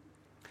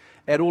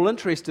at all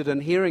interested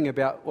in hearing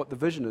about what the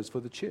vision is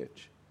for the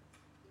church?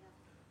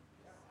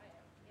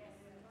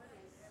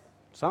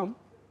 Some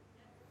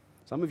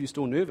of you are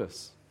still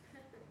nervous.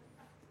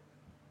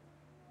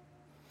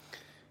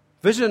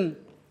 Vision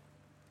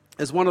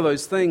is one of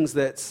those things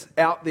that's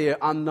out there,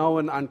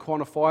 unknown,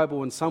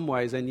 unquantifiable in some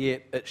ways, and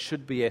yet it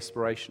should be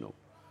aspirational.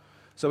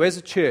 So as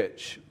a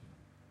church,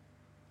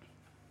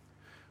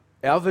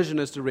 our vision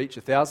is to reach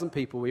 1,000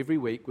 people every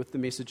week with the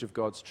message of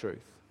God's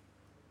truth.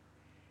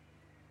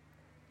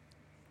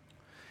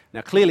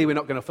 Now, clearly, we're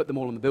not going to fit them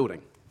all in the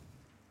building.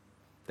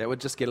 That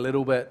would just get a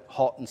little bit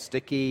hot and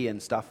sticky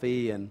and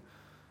stuffy, and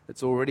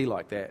it's already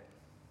like that.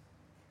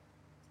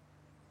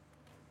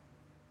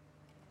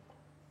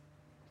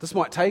 This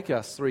might take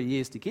us 3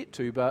 years to get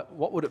to, but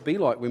what would it be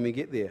like when we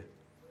get there?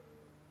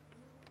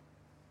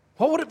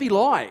 What would it be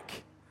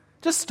like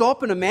Just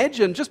stop and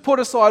imagine. Just put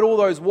aside all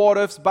those what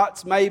ifs,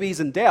 buts, maybes,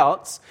 and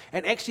doubts,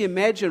 and actually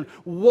imagine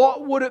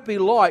what would it be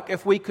like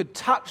if we could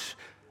touch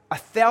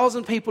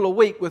 1,000 people a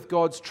week with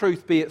God's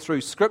truth, be it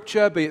through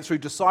Scripture, be it through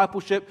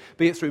discipleship,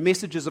 be it through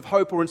messages of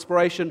hope or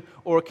inspiration,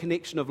 or a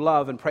connection of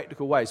love in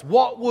practical ways.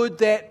 What would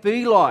that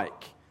be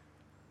like?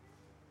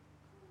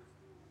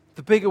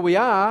 The bigger we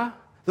are,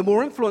 the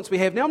more influence we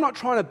have. Now, I'm not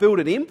trying to build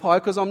an empire,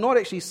 because I'm not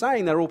actually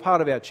saying they're all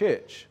part of our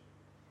church.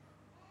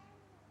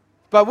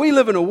 But we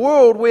live in a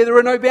world where there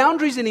are no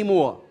boundaries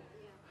anymore.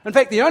 In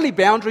fact, the only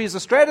boundary is the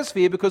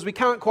stratosphere, because we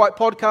can't quite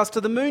podcast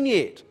to the moon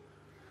yet.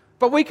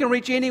 But we can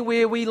reach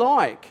anywhere we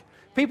like.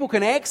 People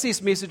can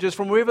access messages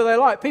from wherever they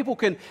like. People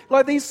can,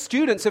 like these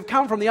students have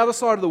come from the other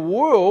side of the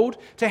world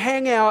to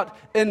hang out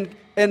in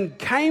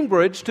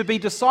Cambridge to be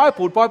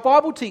discipled by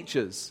Bible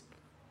teachers.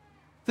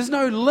 There's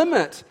no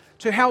limit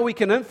to how we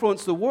can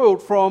influence the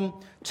world from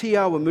Te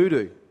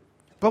Awamutu.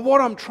 But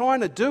what I'm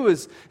trying to do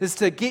is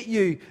to get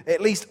you at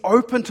least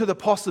open to the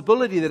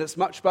possibility that it's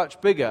much, much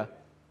bigger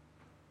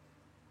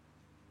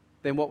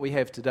than what we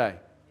have today.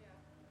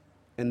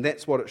 And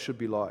that's what it should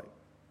be like.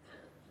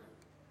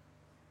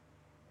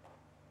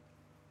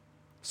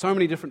 So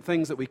many different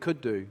things that we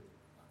could do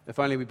if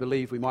only we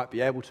believe we might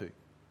be able to.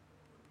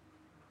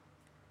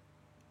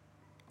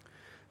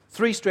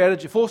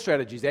 Four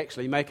strategies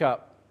actually make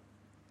up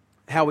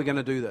how we're going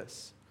to do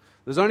this.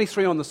 There's only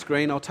 3 on the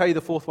screen. I'll tell you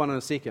the fourth one in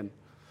a second.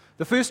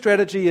 The first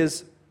strategy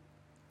is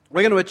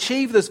we're going to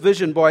achieve this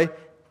vision by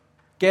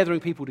gathering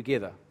people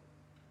together.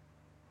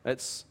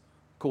 It's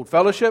called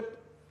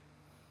fellowship.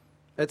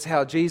 It's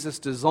how Jesus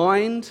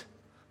designed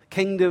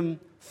kingdom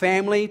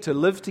family to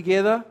live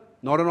together,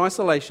 not in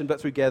isolation, but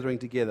through gathering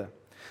together.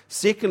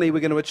 Secondly,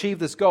 we're going to achieve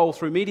this goal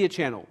through media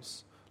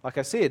channels. Like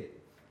I said,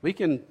 we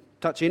can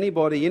touch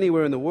anybody,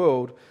 anywhere in the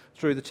world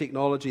through the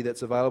technology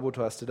that's available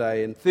to us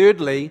today. And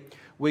thirdly,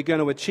 we're going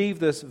to achieve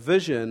this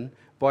vision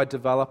by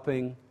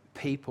developing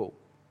people.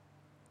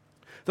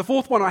 The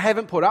fourth one I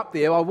haven't put up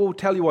there. I will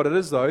tell you what it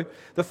is, though.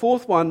 The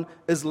fourth one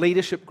is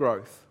leadership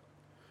growth.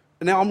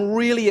 Now, I'm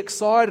really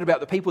excited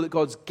about the people that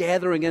God's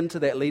gathering into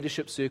that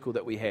leadership circle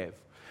that we have.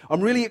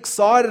 I'm really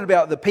excited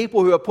about the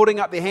people who are putting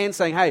up their hands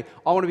saying, hey,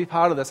 I want to be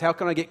part of this. How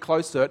can I get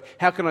close to it?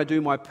 How can I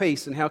do my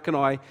piece? And how can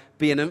I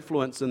be an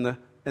influence in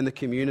the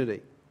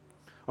community?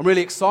 I'm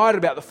really excited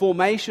about the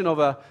formation of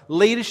a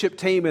leadership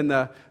team and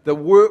the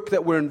work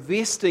that we're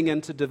investing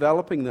into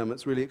developing them.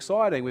 It's really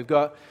exciting. We've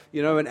got,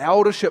 an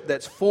eldership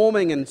that's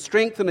forming and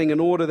strengthening in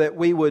order that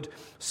we would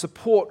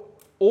support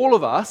all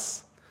of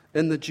us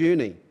in the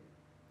journey.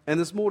 And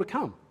there's more to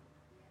come.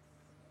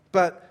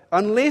 But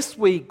unless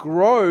we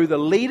grow the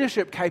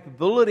leadership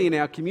capability in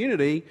our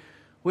community,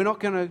 we're not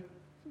going to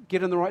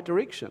get in the right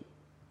direction.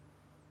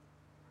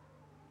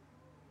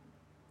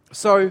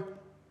 So,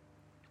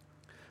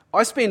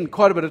 I spend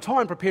quite a bit of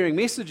time preparing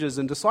messages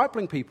and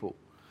discipling people.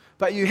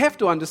 But you have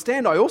to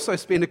understand, I also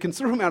spend a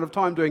considerable amount of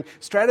time doing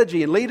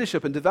strategy and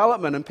leadership and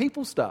development and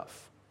people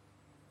stuff.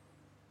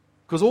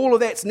 Because all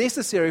of that's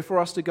necessary for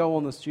us to go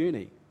on this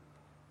journey.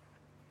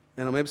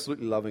 And I'm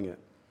absolutely loving it.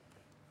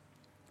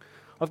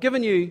 I've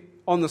given you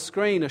on the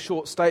screen a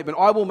short statement.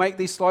 I will make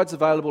these slides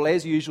available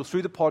as usual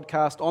through the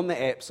podcast on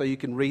the app so you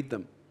can read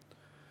them.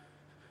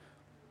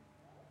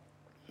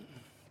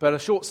 But a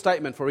short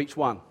statement for each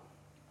one.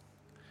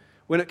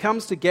 When it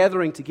comes to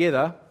gathering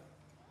together,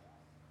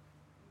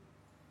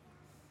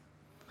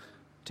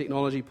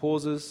 technology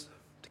pauses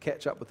to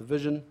catch up with the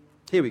vision.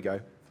 Here we go.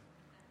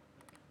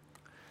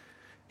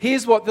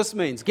 Here's what this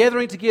means.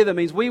 Gathering together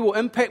means we will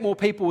impact more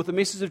people with the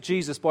message of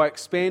Jesus by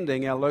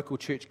expanding our local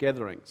church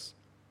gatherings.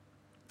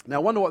 Now, I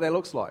wonder what that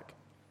looks like.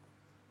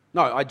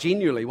 No, I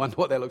genuinely wonder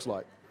what that looks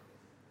like.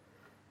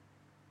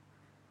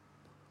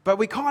 But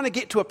we kind of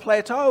get to a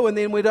plateau and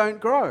then we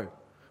don't grow.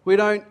 We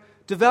don't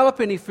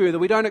develop any further.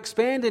 We don't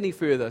expand any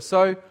further.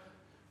 So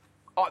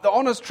the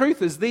honest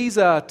truth is these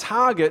are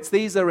targets,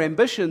 these are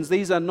ambitions,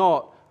 these are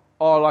not,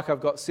 like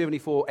I've got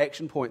 74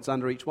 action points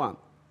under each one.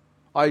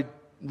 I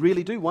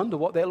really do wonder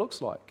what that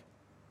looks like.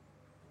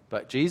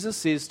 But Jesus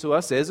says to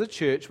us as a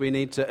church, we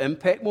need to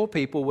impact more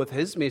people with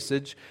his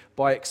message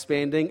by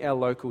expanding our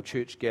local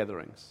church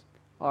gatherings.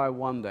 I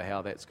wonder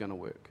how that's going to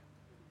work.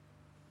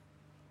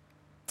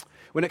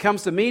 When it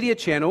comes to media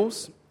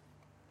channels,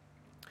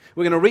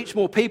 we're going to reach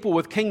more people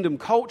with kingdom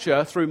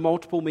culture through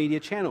multiple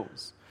media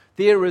channels.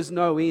 There is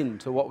no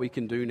end to what we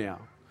can do now.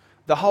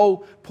 The whole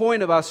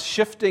point of us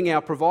shifting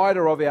our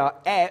provider of our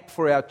app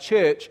for our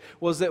church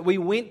was that we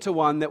went to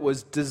one that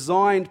was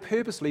designed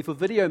purposely for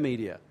video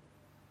media.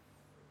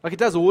 Like it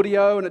does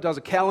audio and it does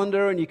a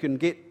calendar and you can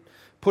get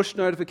push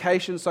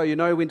notifications so you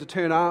know when to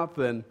turn up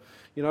and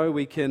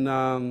we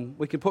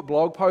can put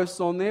blog posts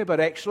on there, but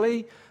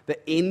actually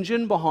the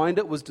engine behind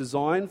it was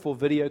designed for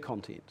video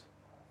content.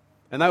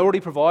 And they already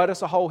provide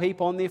us a whole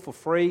heap on there for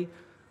free,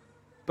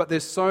 but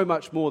there's so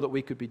much more that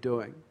we could be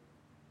doing.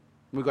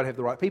 We've got to have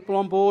the right people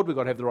on board, we've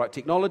got to have the right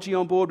technology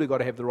on board, we've got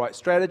to have the right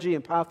strategy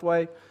and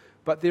pathway,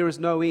 but there is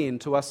no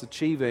end to us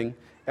achieving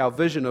our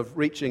vision of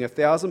reaching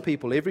 1,000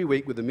 people every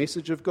week with the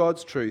message of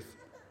God's truth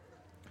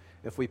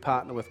if we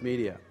partner with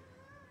media.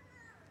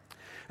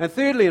 And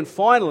thirdly and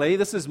finally,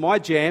 this is my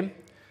jam,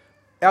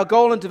 our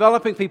goal in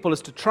developing people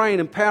is to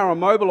train, empower,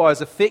 and mobilize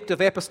effective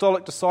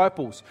apostolic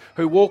disciples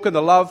who walk in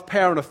the love,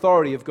 power, and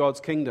authority of God's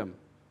kingdom.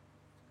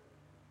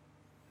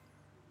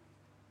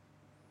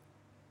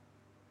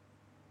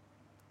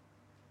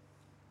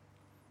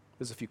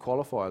 There's a few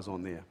qualifiers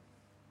on there.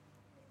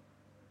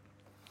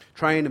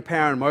 Train,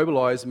 empower, and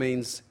mobilize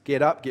means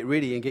get up, get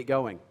ready, and get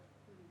going.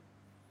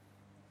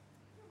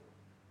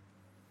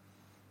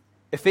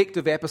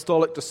 Effective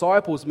apostolic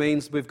disciples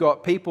means we've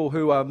got people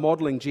who are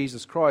modeling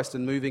Jesus Christ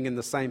and moving in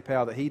the same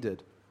power that He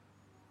did.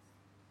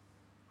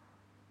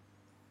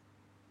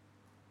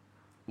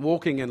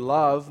 Walking in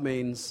love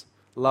means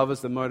love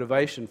is the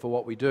motivation for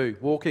what we do.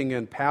 Walking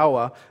in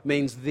power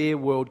means their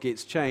world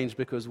gets changed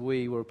because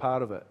we were a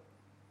part of it.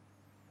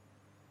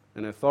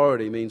 And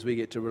authority means we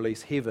get to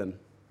release heaven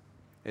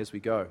as we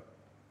go.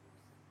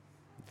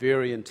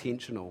 Very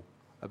intentional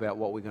about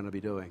what we're going to be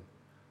doing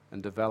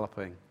and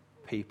developing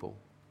people.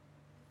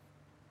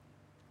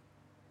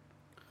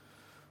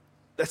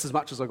 That's as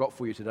much as I got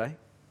for you today.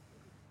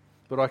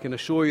 But I can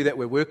assure you that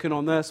we're working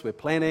on this, we're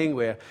planning,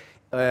 we're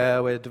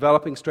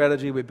developing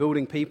strategy, we're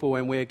building people,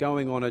 and we're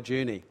going on a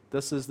journey.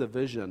 This is the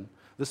vision.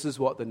 This is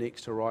what the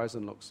next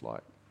horizon looks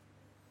like.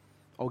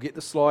 I'll get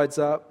the slides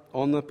up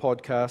on the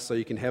podcast so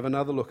you can have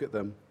another look at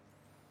them.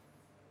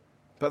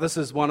 But this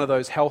is one of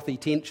those healthy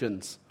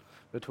tensions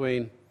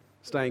between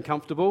staying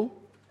comfortable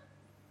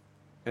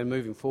and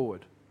moving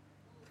forward.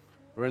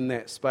 We're in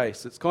that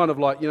space. It's kind of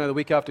like, the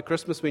week after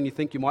Christmas when you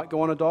think you might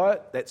go on a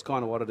diet. That's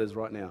kind of what it is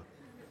right now.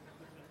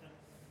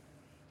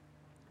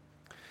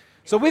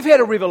 So we've had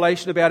a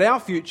revelation about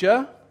our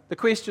future. The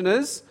question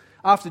is,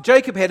 after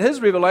Jacob had his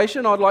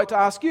revelation, I'd like to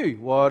ask you,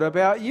 what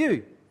about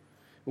you?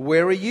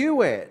 Where are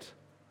you at?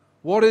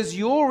 What is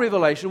your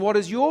revelation? What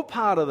is your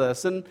part of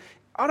this? And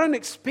I don't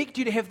expect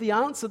you to have the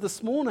answer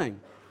this morning,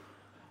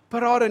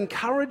 but I'd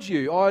encourage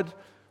you,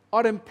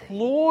 I'd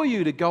implore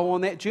you to go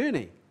on that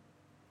journey,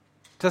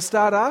 to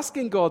start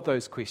asking God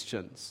those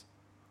questions.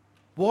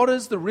 What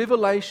is the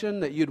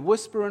revelation that you'd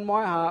whisper in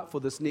my heart for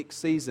this next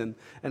season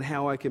and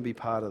how I can be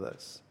part of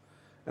this?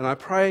 And I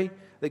pray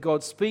that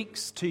God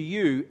speaks to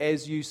you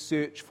as you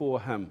search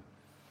for Him.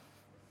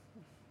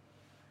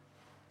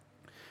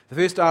 The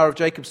first R of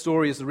Jacob's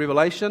story is the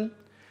revelation.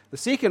 The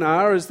second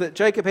R is that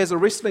Jacob has a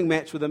wrestling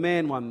match with a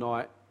man one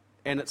night,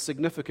 and it's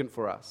significant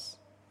for us.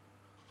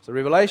 So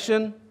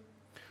revelation,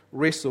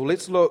 wrestle.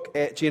 Let's look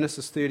at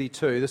Genesis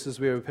 32. This is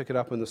where we pick it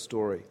up in the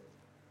story.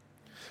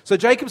 So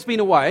Jacob's been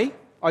away.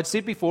 I'd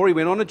said before, he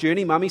went on a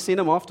journey. Mummy sent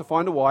him off to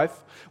find a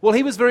wife. Well,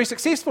 he was very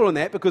successful in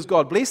that because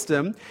God blessed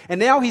him, and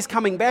now he's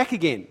coming back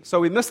again. So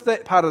we missed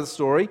that part of the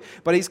story,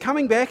 but he's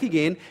coming back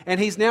again, and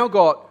he's now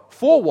got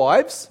 4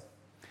 wives.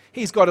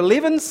 He's got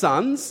 11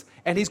 sons,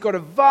 and he's got a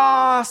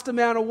vast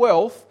amount of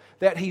wealth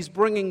that he's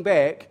bringing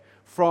back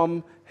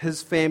from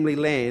his family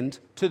land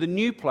to the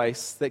new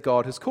place that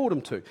God has called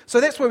him to. So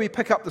that's where we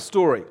pick up the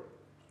story.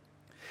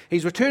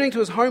 He's returning to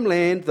his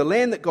homeland, the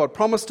land that God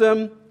promised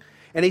him,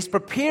 and he's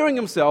preparing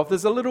himself.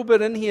 There's a little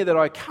bit in here that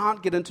I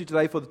can't get into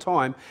today for the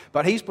time,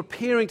 but he's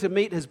preparing to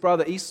meet his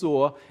brother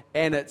Esau,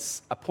 and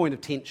it's a point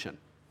of tension.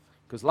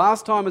 Because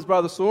last time his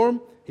brother saw him,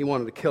 he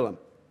wanted to kill him.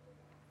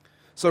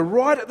 So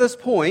right at this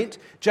point,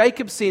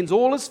 Jacob sends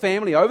all his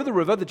family over the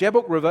river, the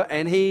Jabbok River,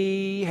 and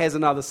he has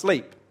another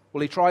sleep.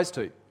 Well, he tries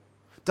to.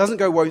 Doesn't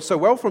go so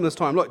well from this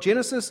time. Look,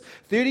 Genesis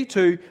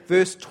 32,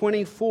 verse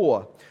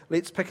 24.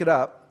 Let's pick it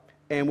up,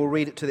 and we'll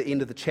read it to the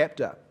end of the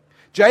chapter.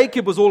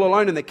 Jacob was all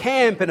alone in the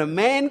camp, and a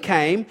man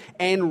came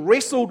and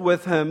wrestled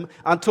with him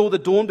until the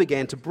dawn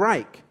began to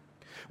break.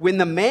 When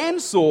the man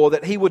saw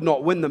that he would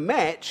not win the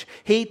match,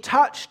 he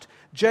touched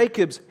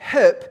Jacob's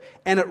hip,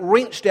 and it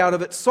wrenched out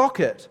of its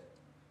socket.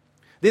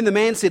 Then the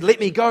man said, "Let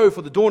me go,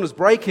 for the dawn is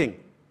breaking."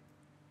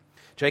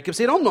 Jacob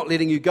said, "I'm not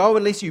letting you go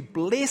unless you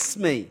bless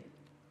me."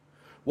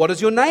 "What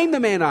is your name?" the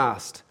man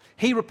asked.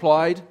 He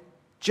replied,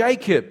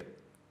 "Jacob."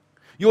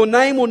 "Your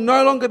name will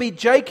no longer be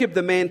Jacob,"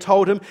 the man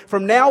told him.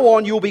 "From now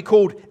on you'll be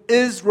called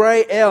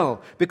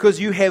Israel, because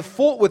you have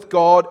fought with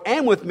God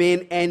and with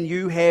men, and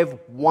you have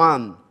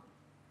won."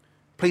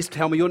 "Please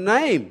tell me your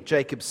name,"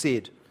 Jacob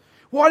said.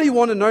 "Why do you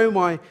want to know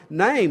my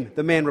name?"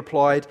 the man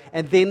replied,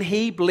 and then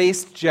he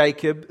blessed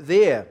Jacob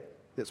there.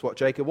 That's what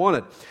Jacob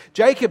wanted.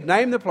 Jacob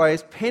named the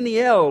place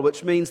Peniel,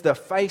 which means the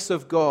face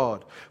of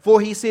God. For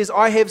he says,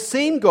 "I have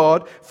seen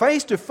God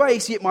face to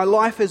face, yet my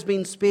life has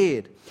been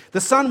spared."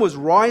 The sun was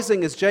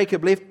rising as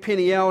Jacob left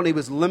Peniel, and he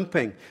was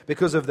limping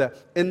because of the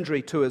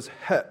injury to his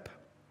hip.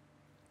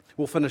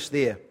 We'll finish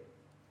there.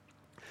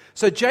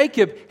 So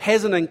Jacob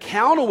has an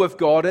encounter with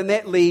God, and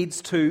that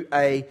leads to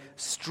a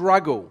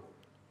struggle.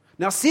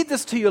 Now, I said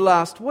this to you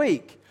last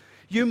week.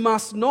 You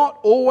must not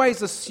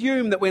always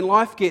assume that when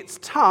life gets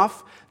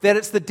tough, that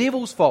it's the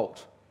devil's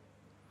fault.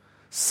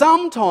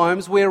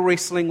 Sometimes we're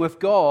wrestling with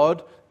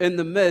God in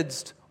the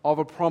midst of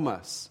a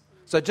promise.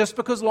 So just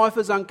because life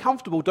is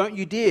uncomfortable, don't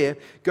you dare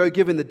go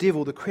giving the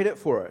devil the credit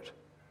for it.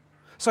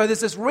 So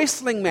there's this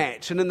wrestling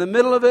match, and in the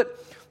middle of it,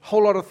 a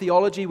whole lot of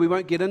theology we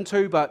won't get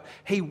into, but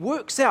he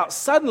works out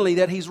suddenly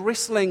that he's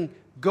wrestling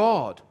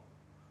God.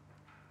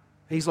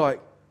 He's like,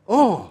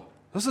 oh,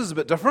 this is a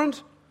bit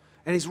different.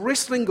 And he's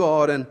wrestling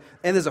God, and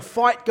there's a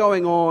fight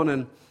going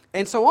on.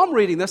 And so I'm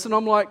reading this, and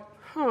I'm like,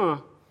 I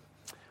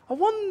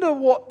wonder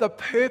what the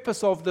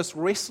purpose of this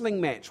wrestling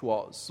match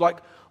was. Like,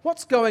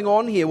 what's going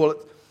on here? Well,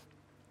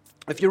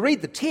 if you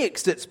read the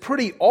text, it's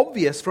pretty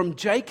obvious from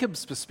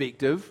Jacob's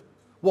perspective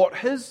what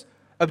his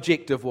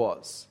objective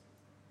was.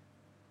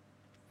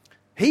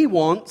 He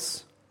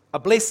wants a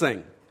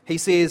blessing. He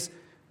says,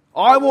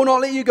 I will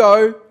not let you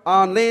go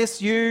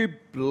unless you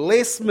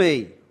bless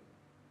me.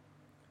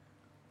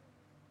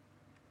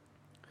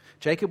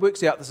 Jacob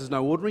works out this is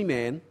no ordinary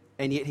man,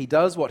 and yet he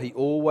does what he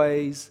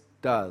always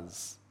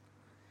does.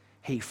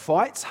 He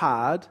fights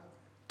hard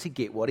to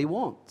get what he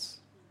wants.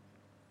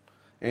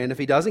 And if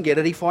he doesn't get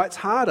it, he fights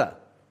harder.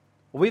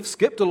 We've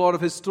skipped a lot of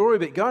his story,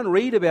 but go and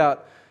read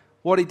about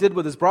what he did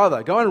with his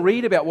brother. Go and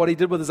read about what he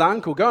did with his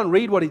uncle. Go and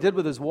read what he did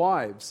with his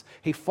wives.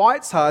 He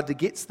fights hard to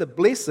get the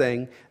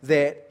blessing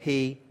that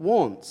he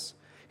wants.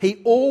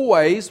 He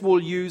always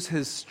will use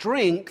his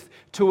strength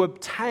to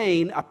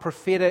obtain a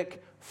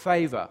prophetic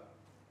favor.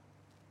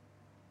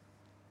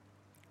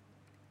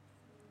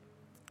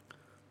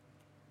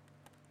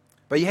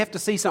 But you have to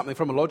see something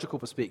from a logical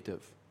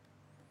perspective.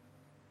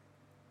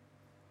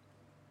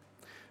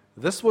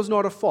 This was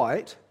not a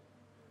fight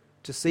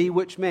to see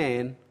which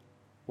man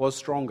was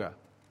stronger.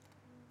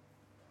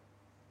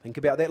 Think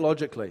about that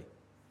logically.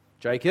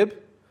 Jacob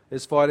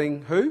is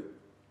fighting who?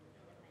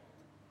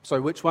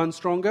 So which one's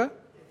stronger?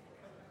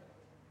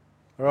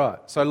 All right.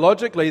 So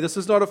logically, this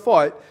is not a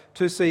fight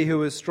to see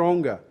who is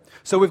stronger.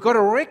 So we've got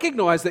to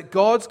recognize that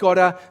God's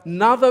got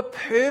another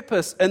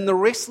purpose in the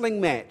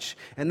wrestling match,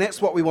 and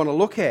that's what we want to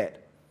look at.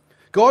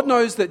 God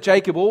knows that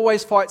Jacob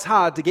always fights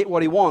hard to get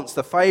what he wants,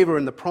 the favor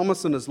and the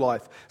promise in his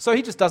life. So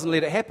he just doesn't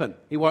let it happen.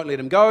 He won't let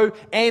him go,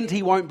 and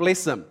he won't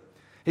bless him.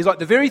 He's like,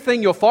 the very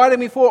thing you're fighting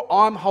me for,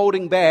 I'm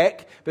holding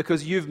back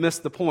because you've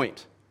missed the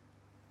point.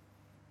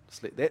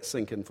 Just let that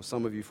sink in for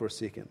some of you for a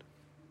second.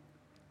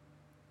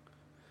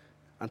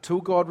 Until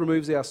God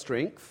removes our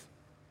strength,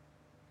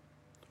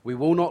 we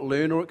will not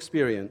learn or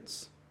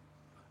experience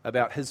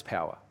about His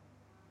power.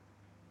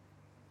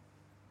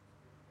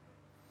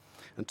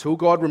 Until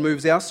God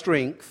removes our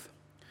strength,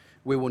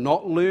 we will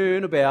not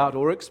learn about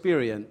or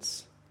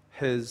experience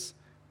His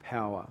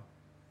power.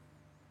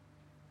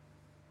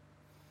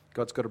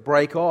 God's got to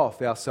break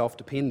off our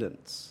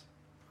self-dependence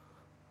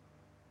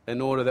in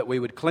order that we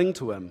would cling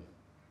to Him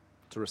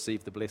to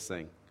receive the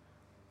blessing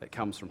that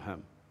comes from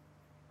Him.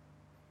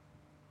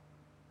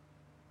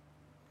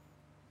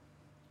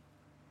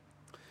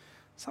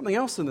 Something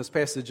else in this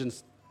passage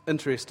is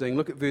interesting.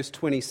 Look at verse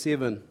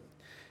 27.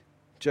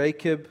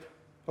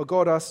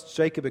 God asks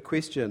Jacob a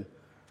question.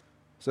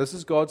 So this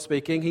is God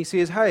speaking. He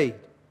says, hey,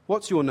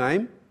 what's your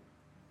name?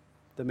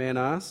 The man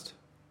asked.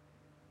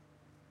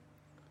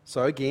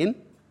 So again,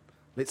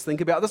 let's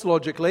think about this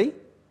logically.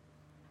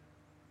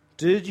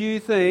 Did you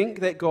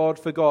think that God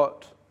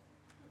forgot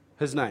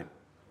his name?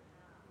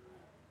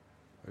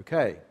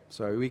 Okay,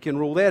 so we can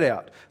rule that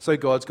out. So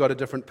God's got a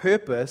different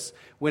purpose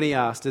when he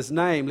asked his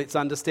name. Let's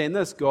understand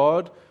this.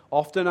 God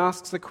often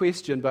asks a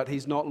question, but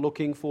he's not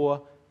looking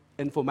for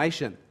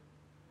information.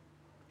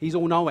 He's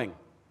all-knowing.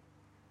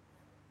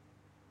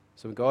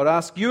 So when God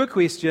asks you a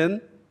question,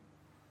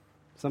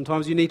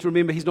 sometimes you need to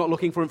remember he's not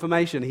looking for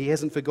information. He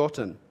hasn't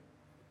forgotten.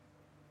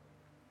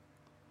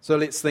 So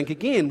let's think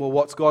again. Well,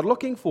 what's God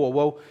looking for?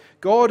 Well,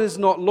 God is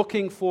not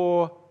looking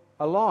for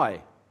a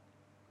lie.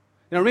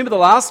 Now, remember the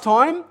last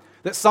time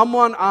that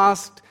someone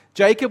asked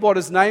Jacob what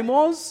his name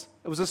was?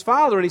 It was his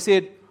father, and he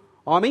said,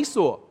 I'm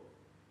Esau.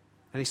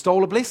 And he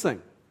stole a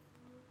blessing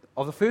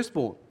of the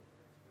firstborn.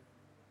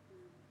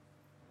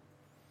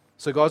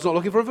 So God's not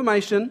looking for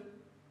information.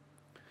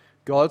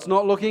 God's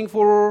not looking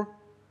for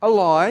a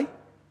lie.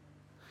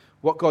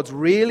 What God's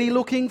really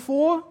looking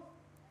for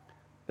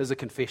is a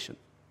confession.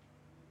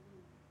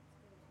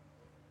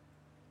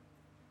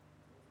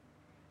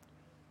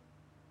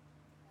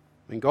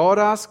 When God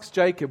asks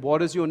Jacob,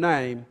 what is your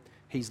name?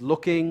 He's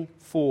looking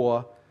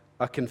for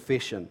a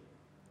confession.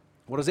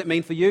 What does that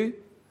mean for you?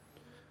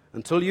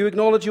 Until you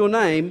acknowledge your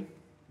name,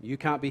 you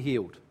can't be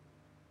healed.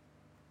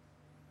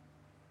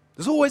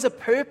 There's always a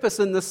purpose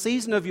in this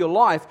season of your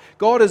life.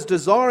 God is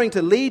desiring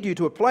to lead you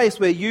to a place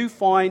where you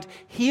find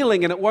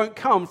healing, and it won't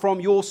come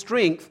from your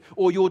strength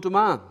or your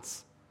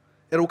demands.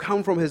 It'll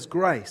come from His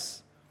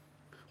grace.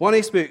 One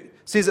expert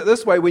says it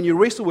this way: when you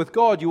wrestle with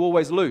God, you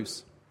always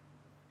lose.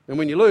 And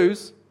when you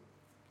lose,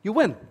 you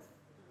win.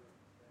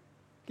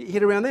 Get your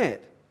head around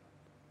that.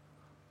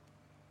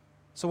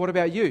 So what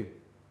about you?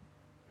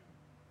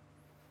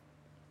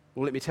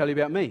 Well, let me tell you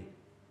about me.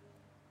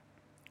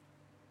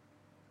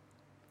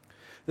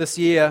 This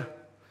year,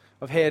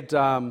 I've had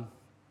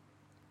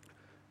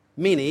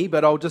many,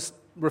 but I'll just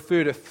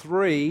refer to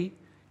 3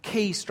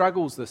 key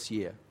struggles this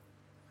year.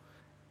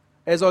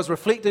 As I was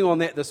reflecting on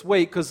that this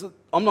week, because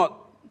I'm not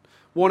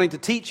wanting to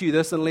teach you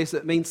this unless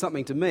it means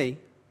something to me,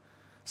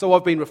 so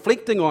I've been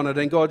reflecting on it,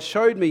 and God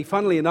showed me,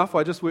 funnily enough,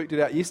 I just worked it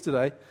out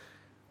yesterday,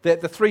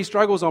 that the three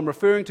struggles I'm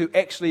referring to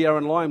actually are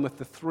in line with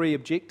the three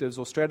objectives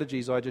or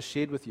strategies I just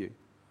shared with you.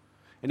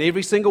 And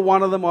every single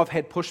one of them I've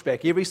had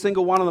pushback. Every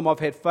single one of them I've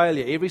had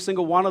failure. Every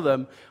single one of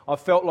them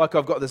I've felt like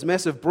I've got this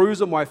massive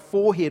bruise on my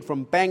forehead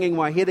from banging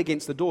my head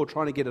against the door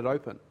trying to get it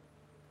open.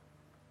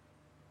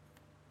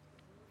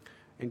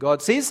 And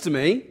God says to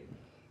me,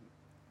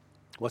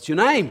 "What's your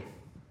name?"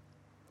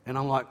 And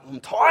I'm like, "I'm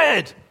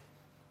tired.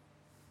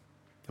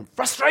 I'm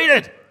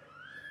frustrated."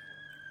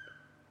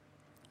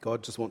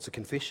 God just wants a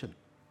confession.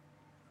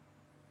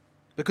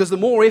 Because the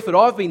more effort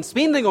I've been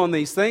spending on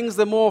these things,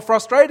 the more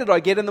frustrated I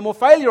get and the more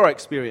failure I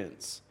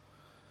experience.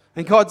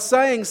 And God's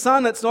saying,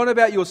 "Son, it's not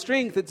about your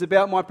strength, it's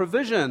about my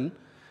provision.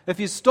 If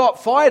you stop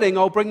fighting,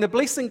 I'll bring the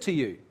blessing to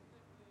you."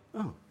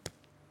 Oh,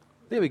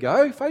 there we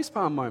go,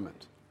 facepalm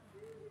moment.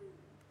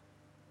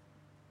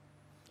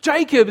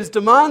 Jacob is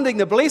demanding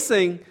the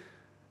blessing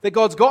that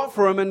God's got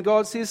for him, and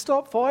God says,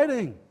 "Stop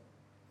fighting,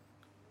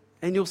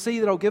 and you'll see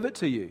that I'll give it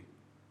to you."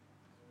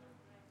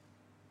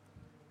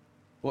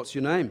 What's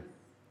your name?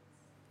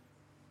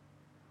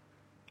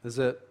 Is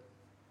it,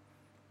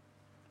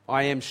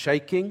 "I am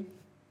shaking"?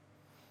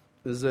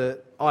 Is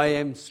it, "I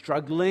am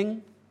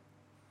struggling"?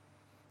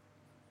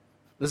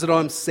 Is it,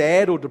 "I'm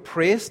sad or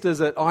depressed"? Is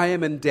it, "I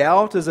am in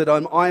doubt"? Is it,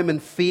 I am in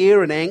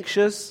fear and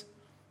anxious"?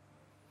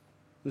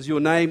 Is your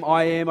name,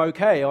 "I am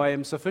okay, I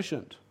am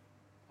sufficient,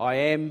 I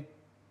am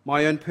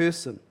my own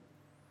person"?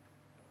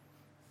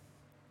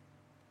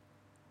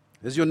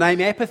 Is your name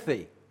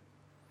apathy?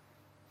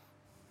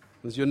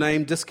 Is your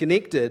name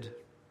disconnected?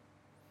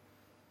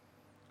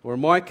 Or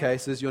in my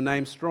case, is your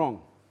name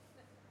strong?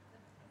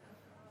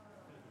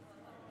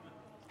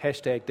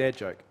 Hashtag dad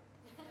joke.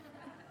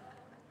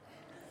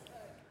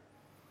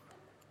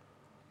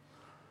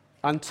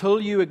 Until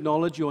you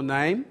acknowledge your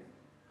name,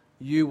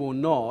 you will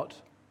not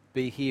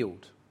be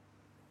healed.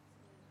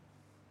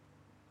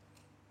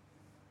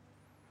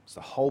 It's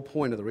the whole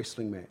point of the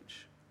wrestling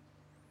match.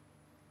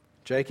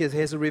 Jacob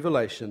has a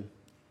revelation.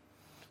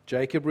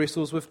 Jacob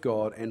wrestles with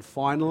God. And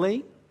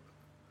finally,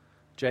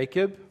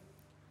 Jacob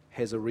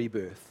has a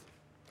rebirth.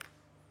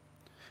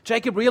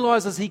 Jacob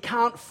realizes he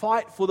can't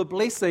fight for the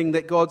blessing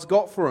that God's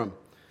got for him.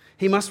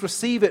 He must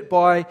receive it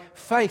by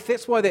faith.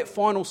 That's why that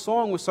final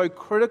song was so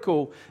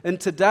critical in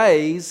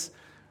today's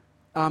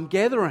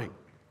gathering.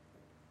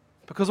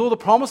 Because all the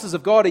promises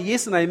of God are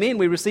yes and amen.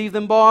 We receive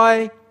them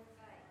by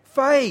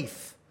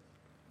faith.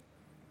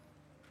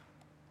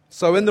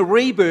 So in the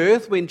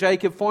rebirth, when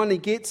Jacob finally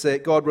gets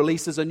it, God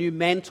releases a new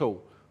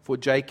mantle for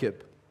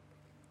Jacob.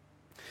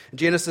 In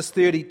Genesis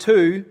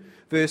 32,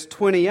 verse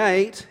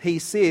 28, he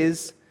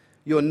says,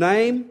 "Your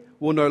name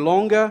will no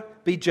longer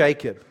be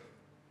Jacob.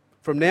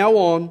 From now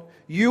on,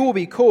 you will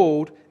be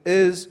called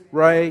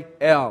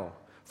Israel,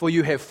 for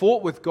you have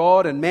fought with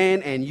God and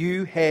man, and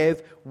you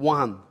have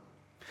won."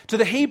 To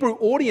the Hebrew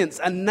audience,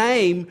 a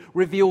name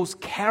reveals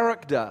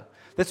character.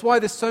 That's why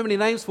there's so many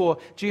names for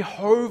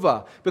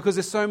Jehovah, because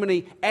there's so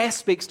many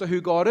aspects to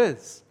who God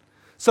is.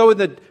 So in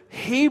the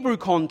Hebrew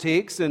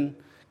context, and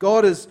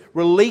God is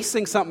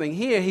releasing something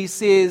here, he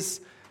says,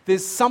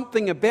 there's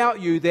something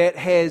about you that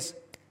has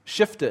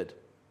shifted.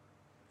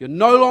 You're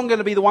no longer going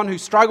to be the one who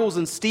struggles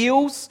and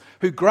steals,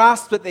 who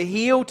grasps at the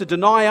heel to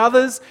deny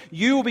others.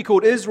 You will be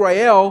called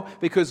Israel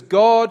because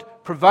God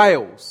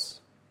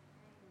prevails.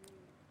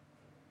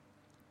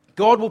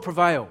 God will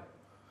prevail.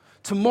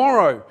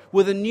 Tomorrow,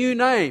 with a new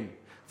name,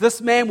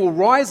 this man will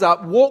rise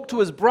up, walk to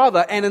his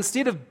brother, and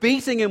instead of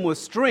beating him with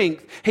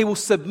strength, he will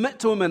submit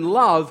to him in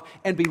love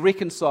and be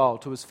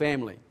reconciled to his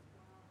family.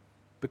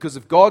 Because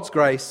of God's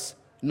grace,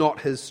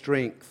 not his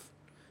strength.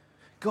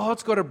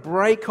 God's got to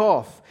break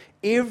off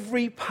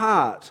every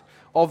part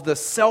of the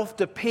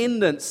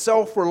self-dependent,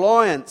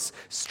 self-reliance,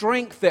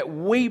 strength that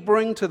we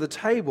bring to the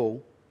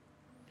table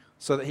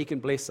so that he can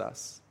bless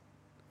us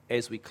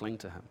as we cling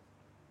to him.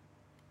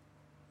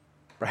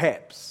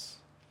 Perhaps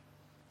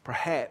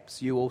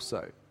you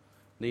also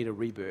need a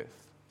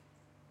rebirth.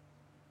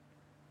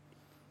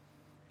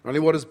 Only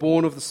what is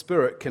born of the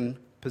Spirit can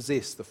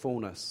possess the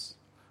fullness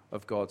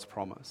of God's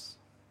promise.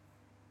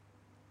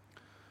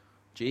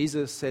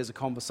 Jesus has a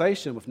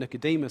conversation with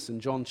Nicodemus in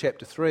John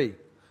chapter 3.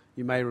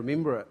 You may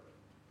remember it.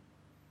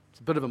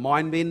 It's a bit of a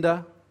mind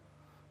bender,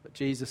 but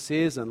Jesus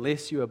says,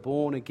 "Unless you are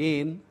born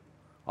again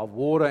of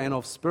water and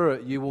of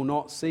Spirit, you will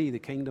not see the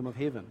kingdom of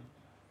heaven."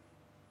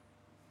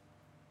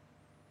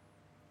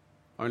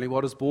 Only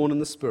what is born in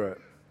the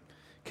Spirit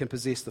can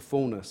possess the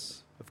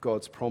fullness of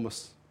God's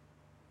promise.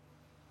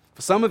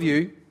 For some of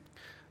you,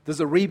 there's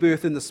a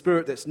rebirth in the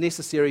Spirit that's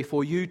necessary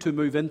for you to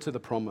move into the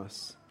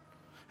promise.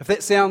 If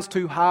that sounds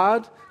too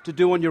hard to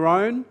do on your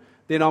own,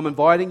 then I'm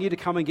inviting you to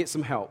come and get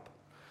some help.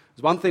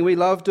 There's one thing we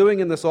love doing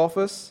in this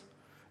office,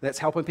 that's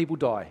helping people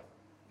die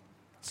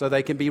so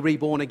they can be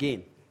reborn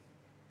again.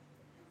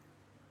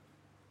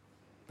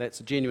 That's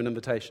a genuine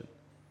invitation.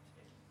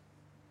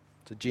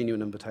 It's a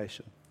genuine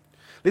invitation.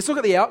 Let's look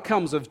at the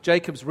outcomes of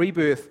Jacob's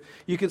rebirth.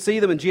 You can see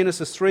them in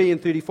Genesis 3 and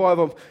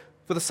 35.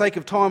 For the sake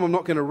of time, I'm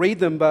not going to read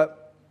them,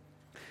 but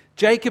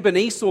Jacob and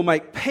Esau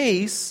make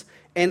peace,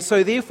 And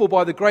so therefore,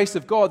 by the grace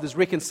of God, there's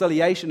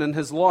reconciliation in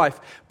his life.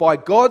 By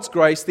God's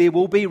grace, there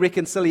will be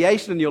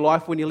reconciliation in your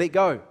life when you let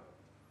go.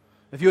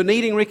 If you're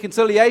needing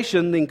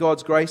reconciliation, then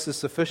God's grace is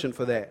sufficient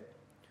for that.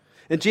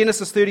 In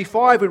Genesis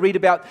 35, we read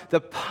about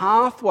the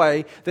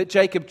pathway that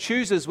Jacob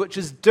chooses, which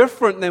is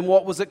different than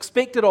what was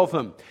expected of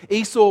him.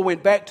 Esau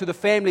went back to the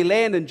family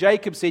land, and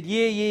Jacob said,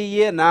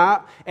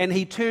 nah. And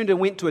he turned and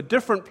went to a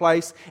different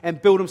place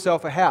and built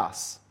himself a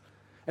house.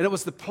 And it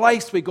was the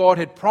place where God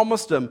had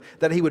promised him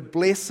that he would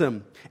bless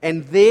him.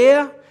 And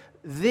there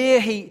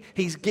he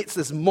gets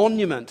this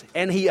monument,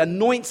 and he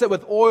anoints it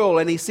with oil,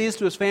 and he says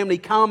to his family,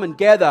 come and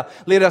gather,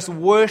 let us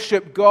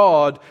worship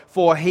God,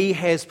 for he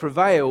has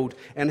prevailed,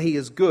 and he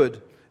is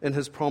good in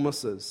his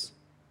promises.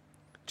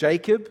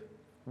 Jacob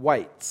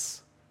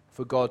waits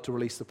for God to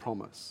release the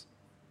promise.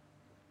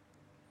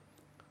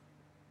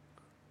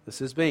 This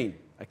has been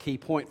a key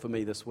point for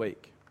me this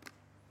week.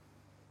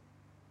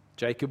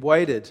 Jacob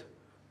waited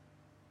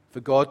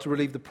for God to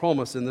relieve the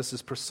promise, and this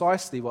is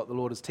precisely what the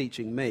Lord is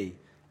teaching me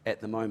at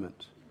the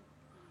moment.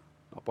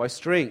 Not by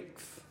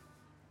strength,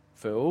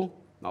 Phil,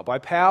 not by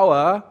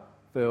power,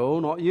 Phil,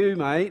 not you,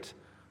 mate,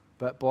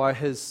 but by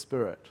his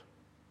Spirit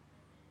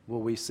will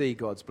we see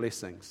God's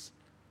blessings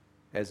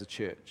as a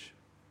church.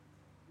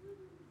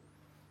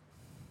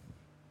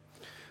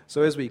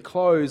 So as we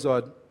close,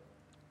 I'd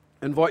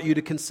invite you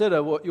to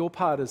consider what your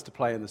part is to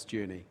play in this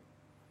journey.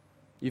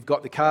 You've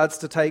got the cards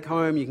to take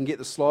home. You can get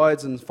the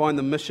slides and find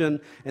the mission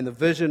and the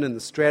vision and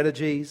the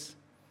strategies.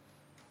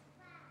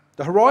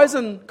 The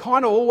horizon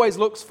kind of always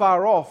looks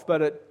far off,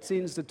 but it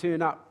tends to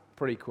turn up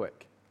pretty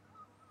quick.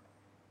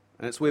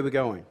 And it's where we're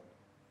going.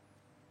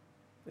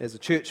 As a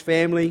church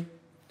family,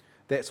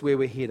 that's where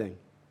we're heading.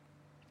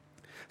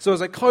 So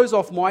as I close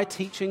off my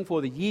teaching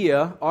for the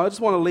year, I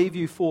just want to leave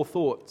you 4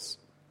 thoughts.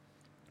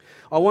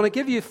 I want to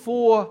give you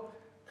 4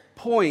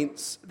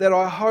 points that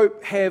I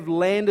hope have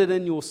landed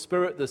in your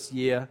spirit this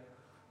year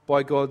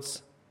by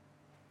God's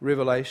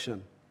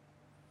revelation.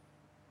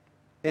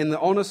 And the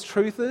honest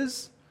truth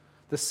is,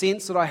 the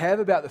sense that I have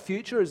about the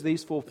future is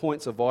these 4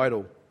 points are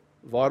vital.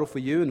 Vital for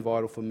you and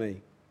vital for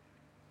me.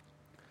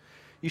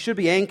 You should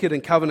be anchored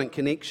in covenant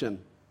connection.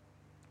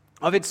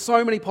 I've had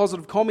so many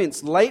positive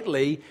comments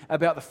lately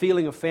about the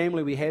feeling of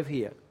family we have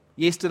here.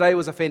 Yesterday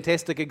was a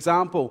fantastic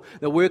example.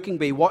 The working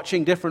bee,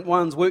 watching different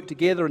ones work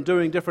together and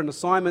doing different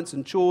assignments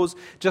and chores,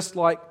 just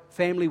like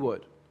family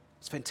would.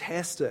 It's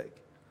fantastic.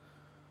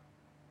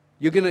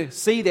 You're going to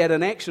see that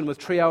in action with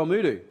Tri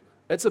Awamutu.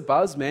 It's a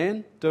buzz,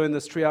 man, doing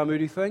this Tri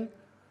Awamutu thing.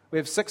 We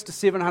have 600 to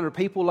 700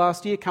 people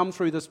last year come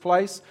through this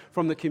place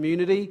from the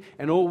community,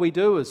 and all we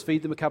do is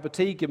feed them a cup of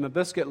tea, give them a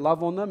biscuit,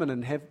 love on them, and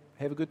then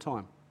have a good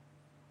time.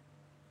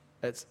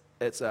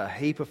 It's a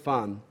heap of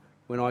fun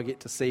when I get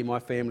to see my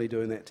family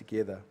doing that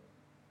together.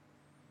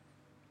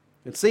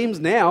 It seems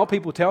now,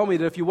 people tell me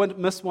that if you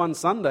miss one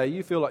Sunday,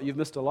 you feel like you've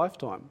missed a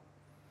lifetime.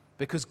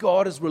 Because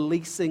God is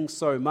releasing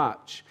so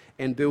much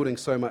and building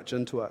so much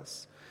into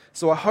us.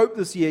 So I hope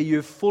this year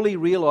you've fully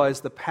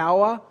realized the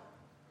power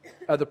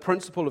of the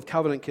principle of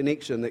covenant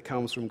connection that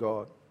comes from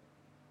God.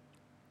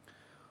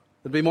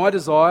 It'd be my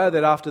desire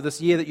that after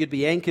this year that you'd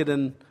be anchored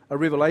in a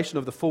revelation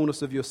of the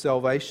fullness of your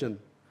salvation.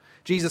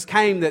 Jesus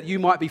came that you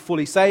might be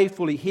fully saved,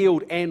 fully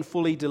healed, and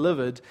fully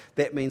delivered.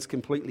 That means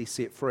completely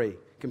set free.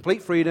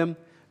 Complete freedom,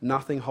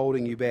 nothing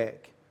holding you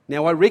back.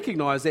 Now, I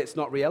recognize that's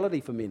not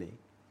reality for many,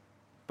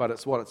 but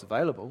it's what's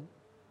available.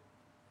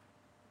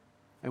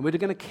 And we're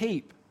going to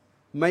keep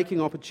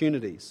making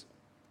opportunities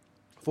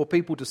for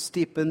people to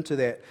step into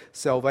that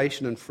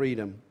salvation and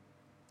freedom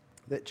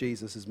that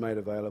Jesus has made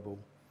available.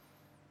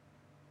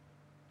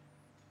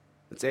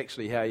 It's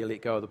actually how you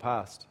let go of the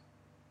past.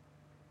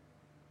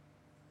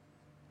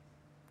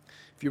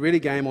 If you're really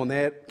game on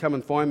that, come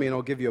and find me and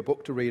I'll give you a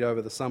book to read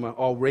over the summer.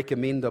 I'll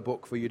recommend a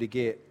book for you to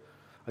get.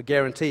 I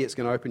guarantee it's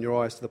going to open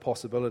your eyes to the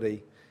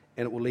possibility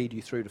and it will lead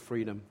you through to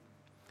freedom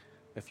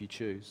if you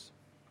choose.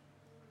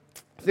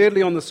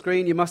 Thirdly, on the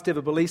screen, you must have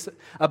a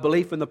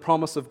belief in the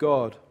promise of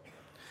God.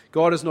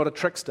 God is not a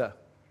trickster.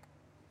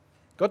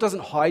 God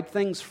doesn't hide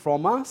things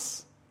from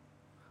us.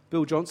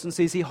 Bill Johnson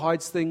says he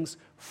hides things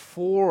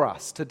for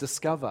us to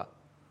discover.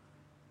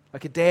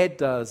 Like a dad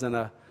does in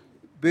a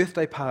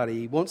birthday party.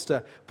 He wants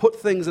to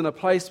put things in a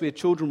place where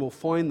children will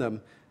find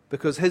them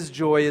because his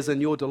joy is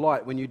in your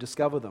delight when you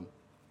discover them.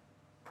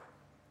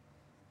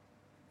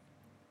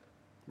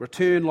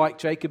 Return like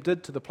Jacob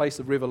did to the place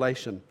of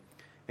revelation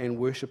and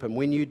worship him.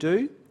 When you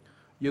do,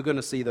 you're going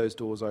to see those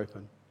doors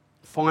open.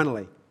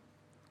 Finally,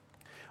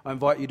 I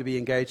invite you to be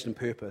engaged in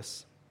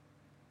purpose.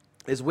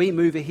 As we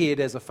move ahead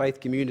as a faith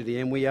community,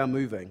 and we are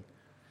moving,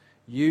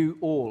 you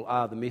all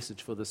are the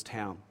message for this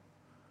town.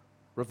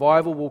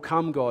 Revival will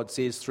come, God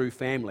says, through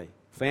family.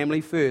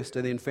 Family first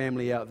and then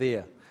family out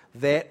there.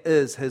 That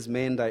is his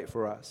mandate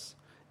for us.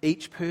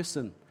 Each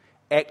person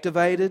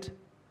activated,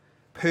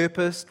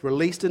 purposed,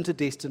 released into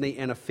destiny,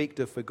 and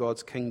effective for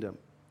God's kingdom.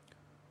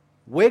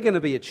 We're going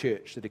to be a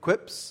church that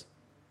equips,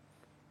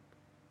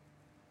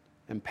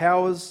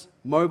 empowers,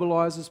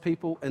 mobilizes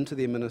people into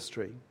their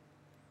ministry.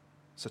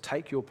 So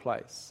take your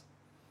place.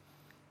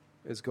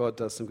 as God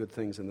does some good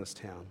things in this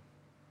town.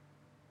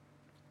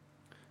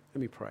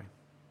 Let me pray.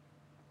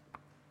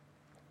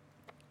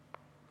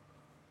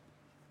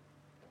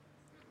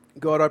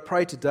 God, I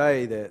pray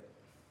today that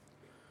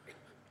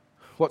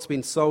what's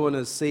been sown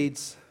as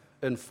seeds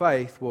in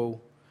faith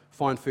will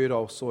find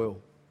fertile soil.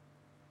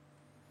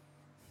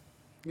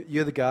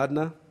 You're the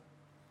gardener,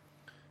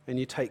 and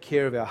you take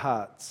care of our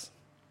hearts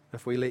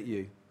if we let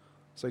you.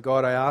 So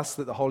God, I ask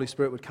that the Holy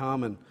Spirit would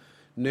come and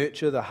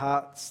nurture the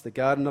hearts, the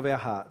garden of our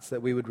hearts,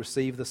 that we would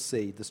receive this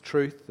seed, this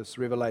truth, this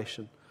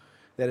revelation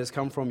that has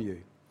come from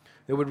you.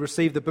 That we would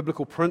receive the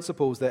biblical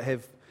principles that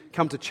have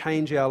come to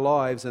change our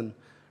lives and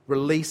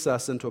release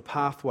us into a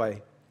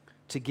pathway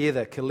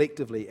together,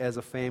 collectively, as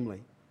a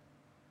family.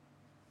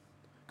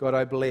 God,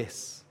 I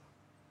bless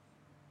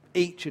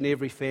each and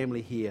every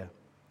family here,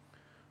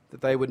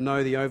 that they would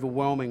know the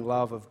overwhelming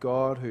love of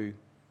God who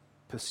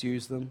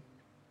pursues them.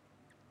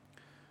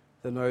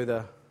 They know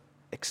the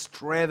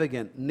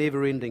extravagant,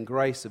 never-ending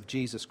grace of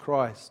Jesus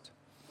Christ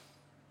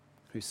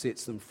who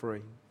sets them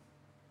free.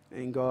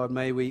 And God,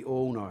 may we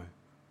all know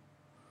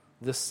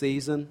this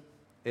season,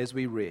 as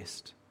we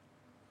rest,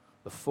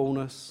 the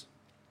fullness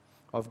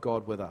of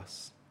God with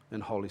us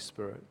in Holy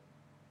Spirit.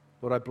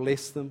 Lord, I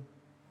bless them.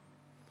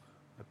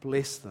 I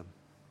bless them.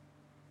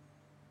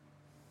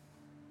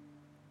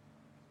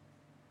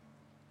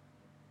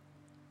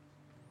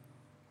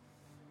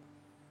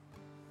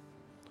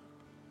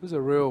 There's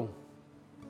a real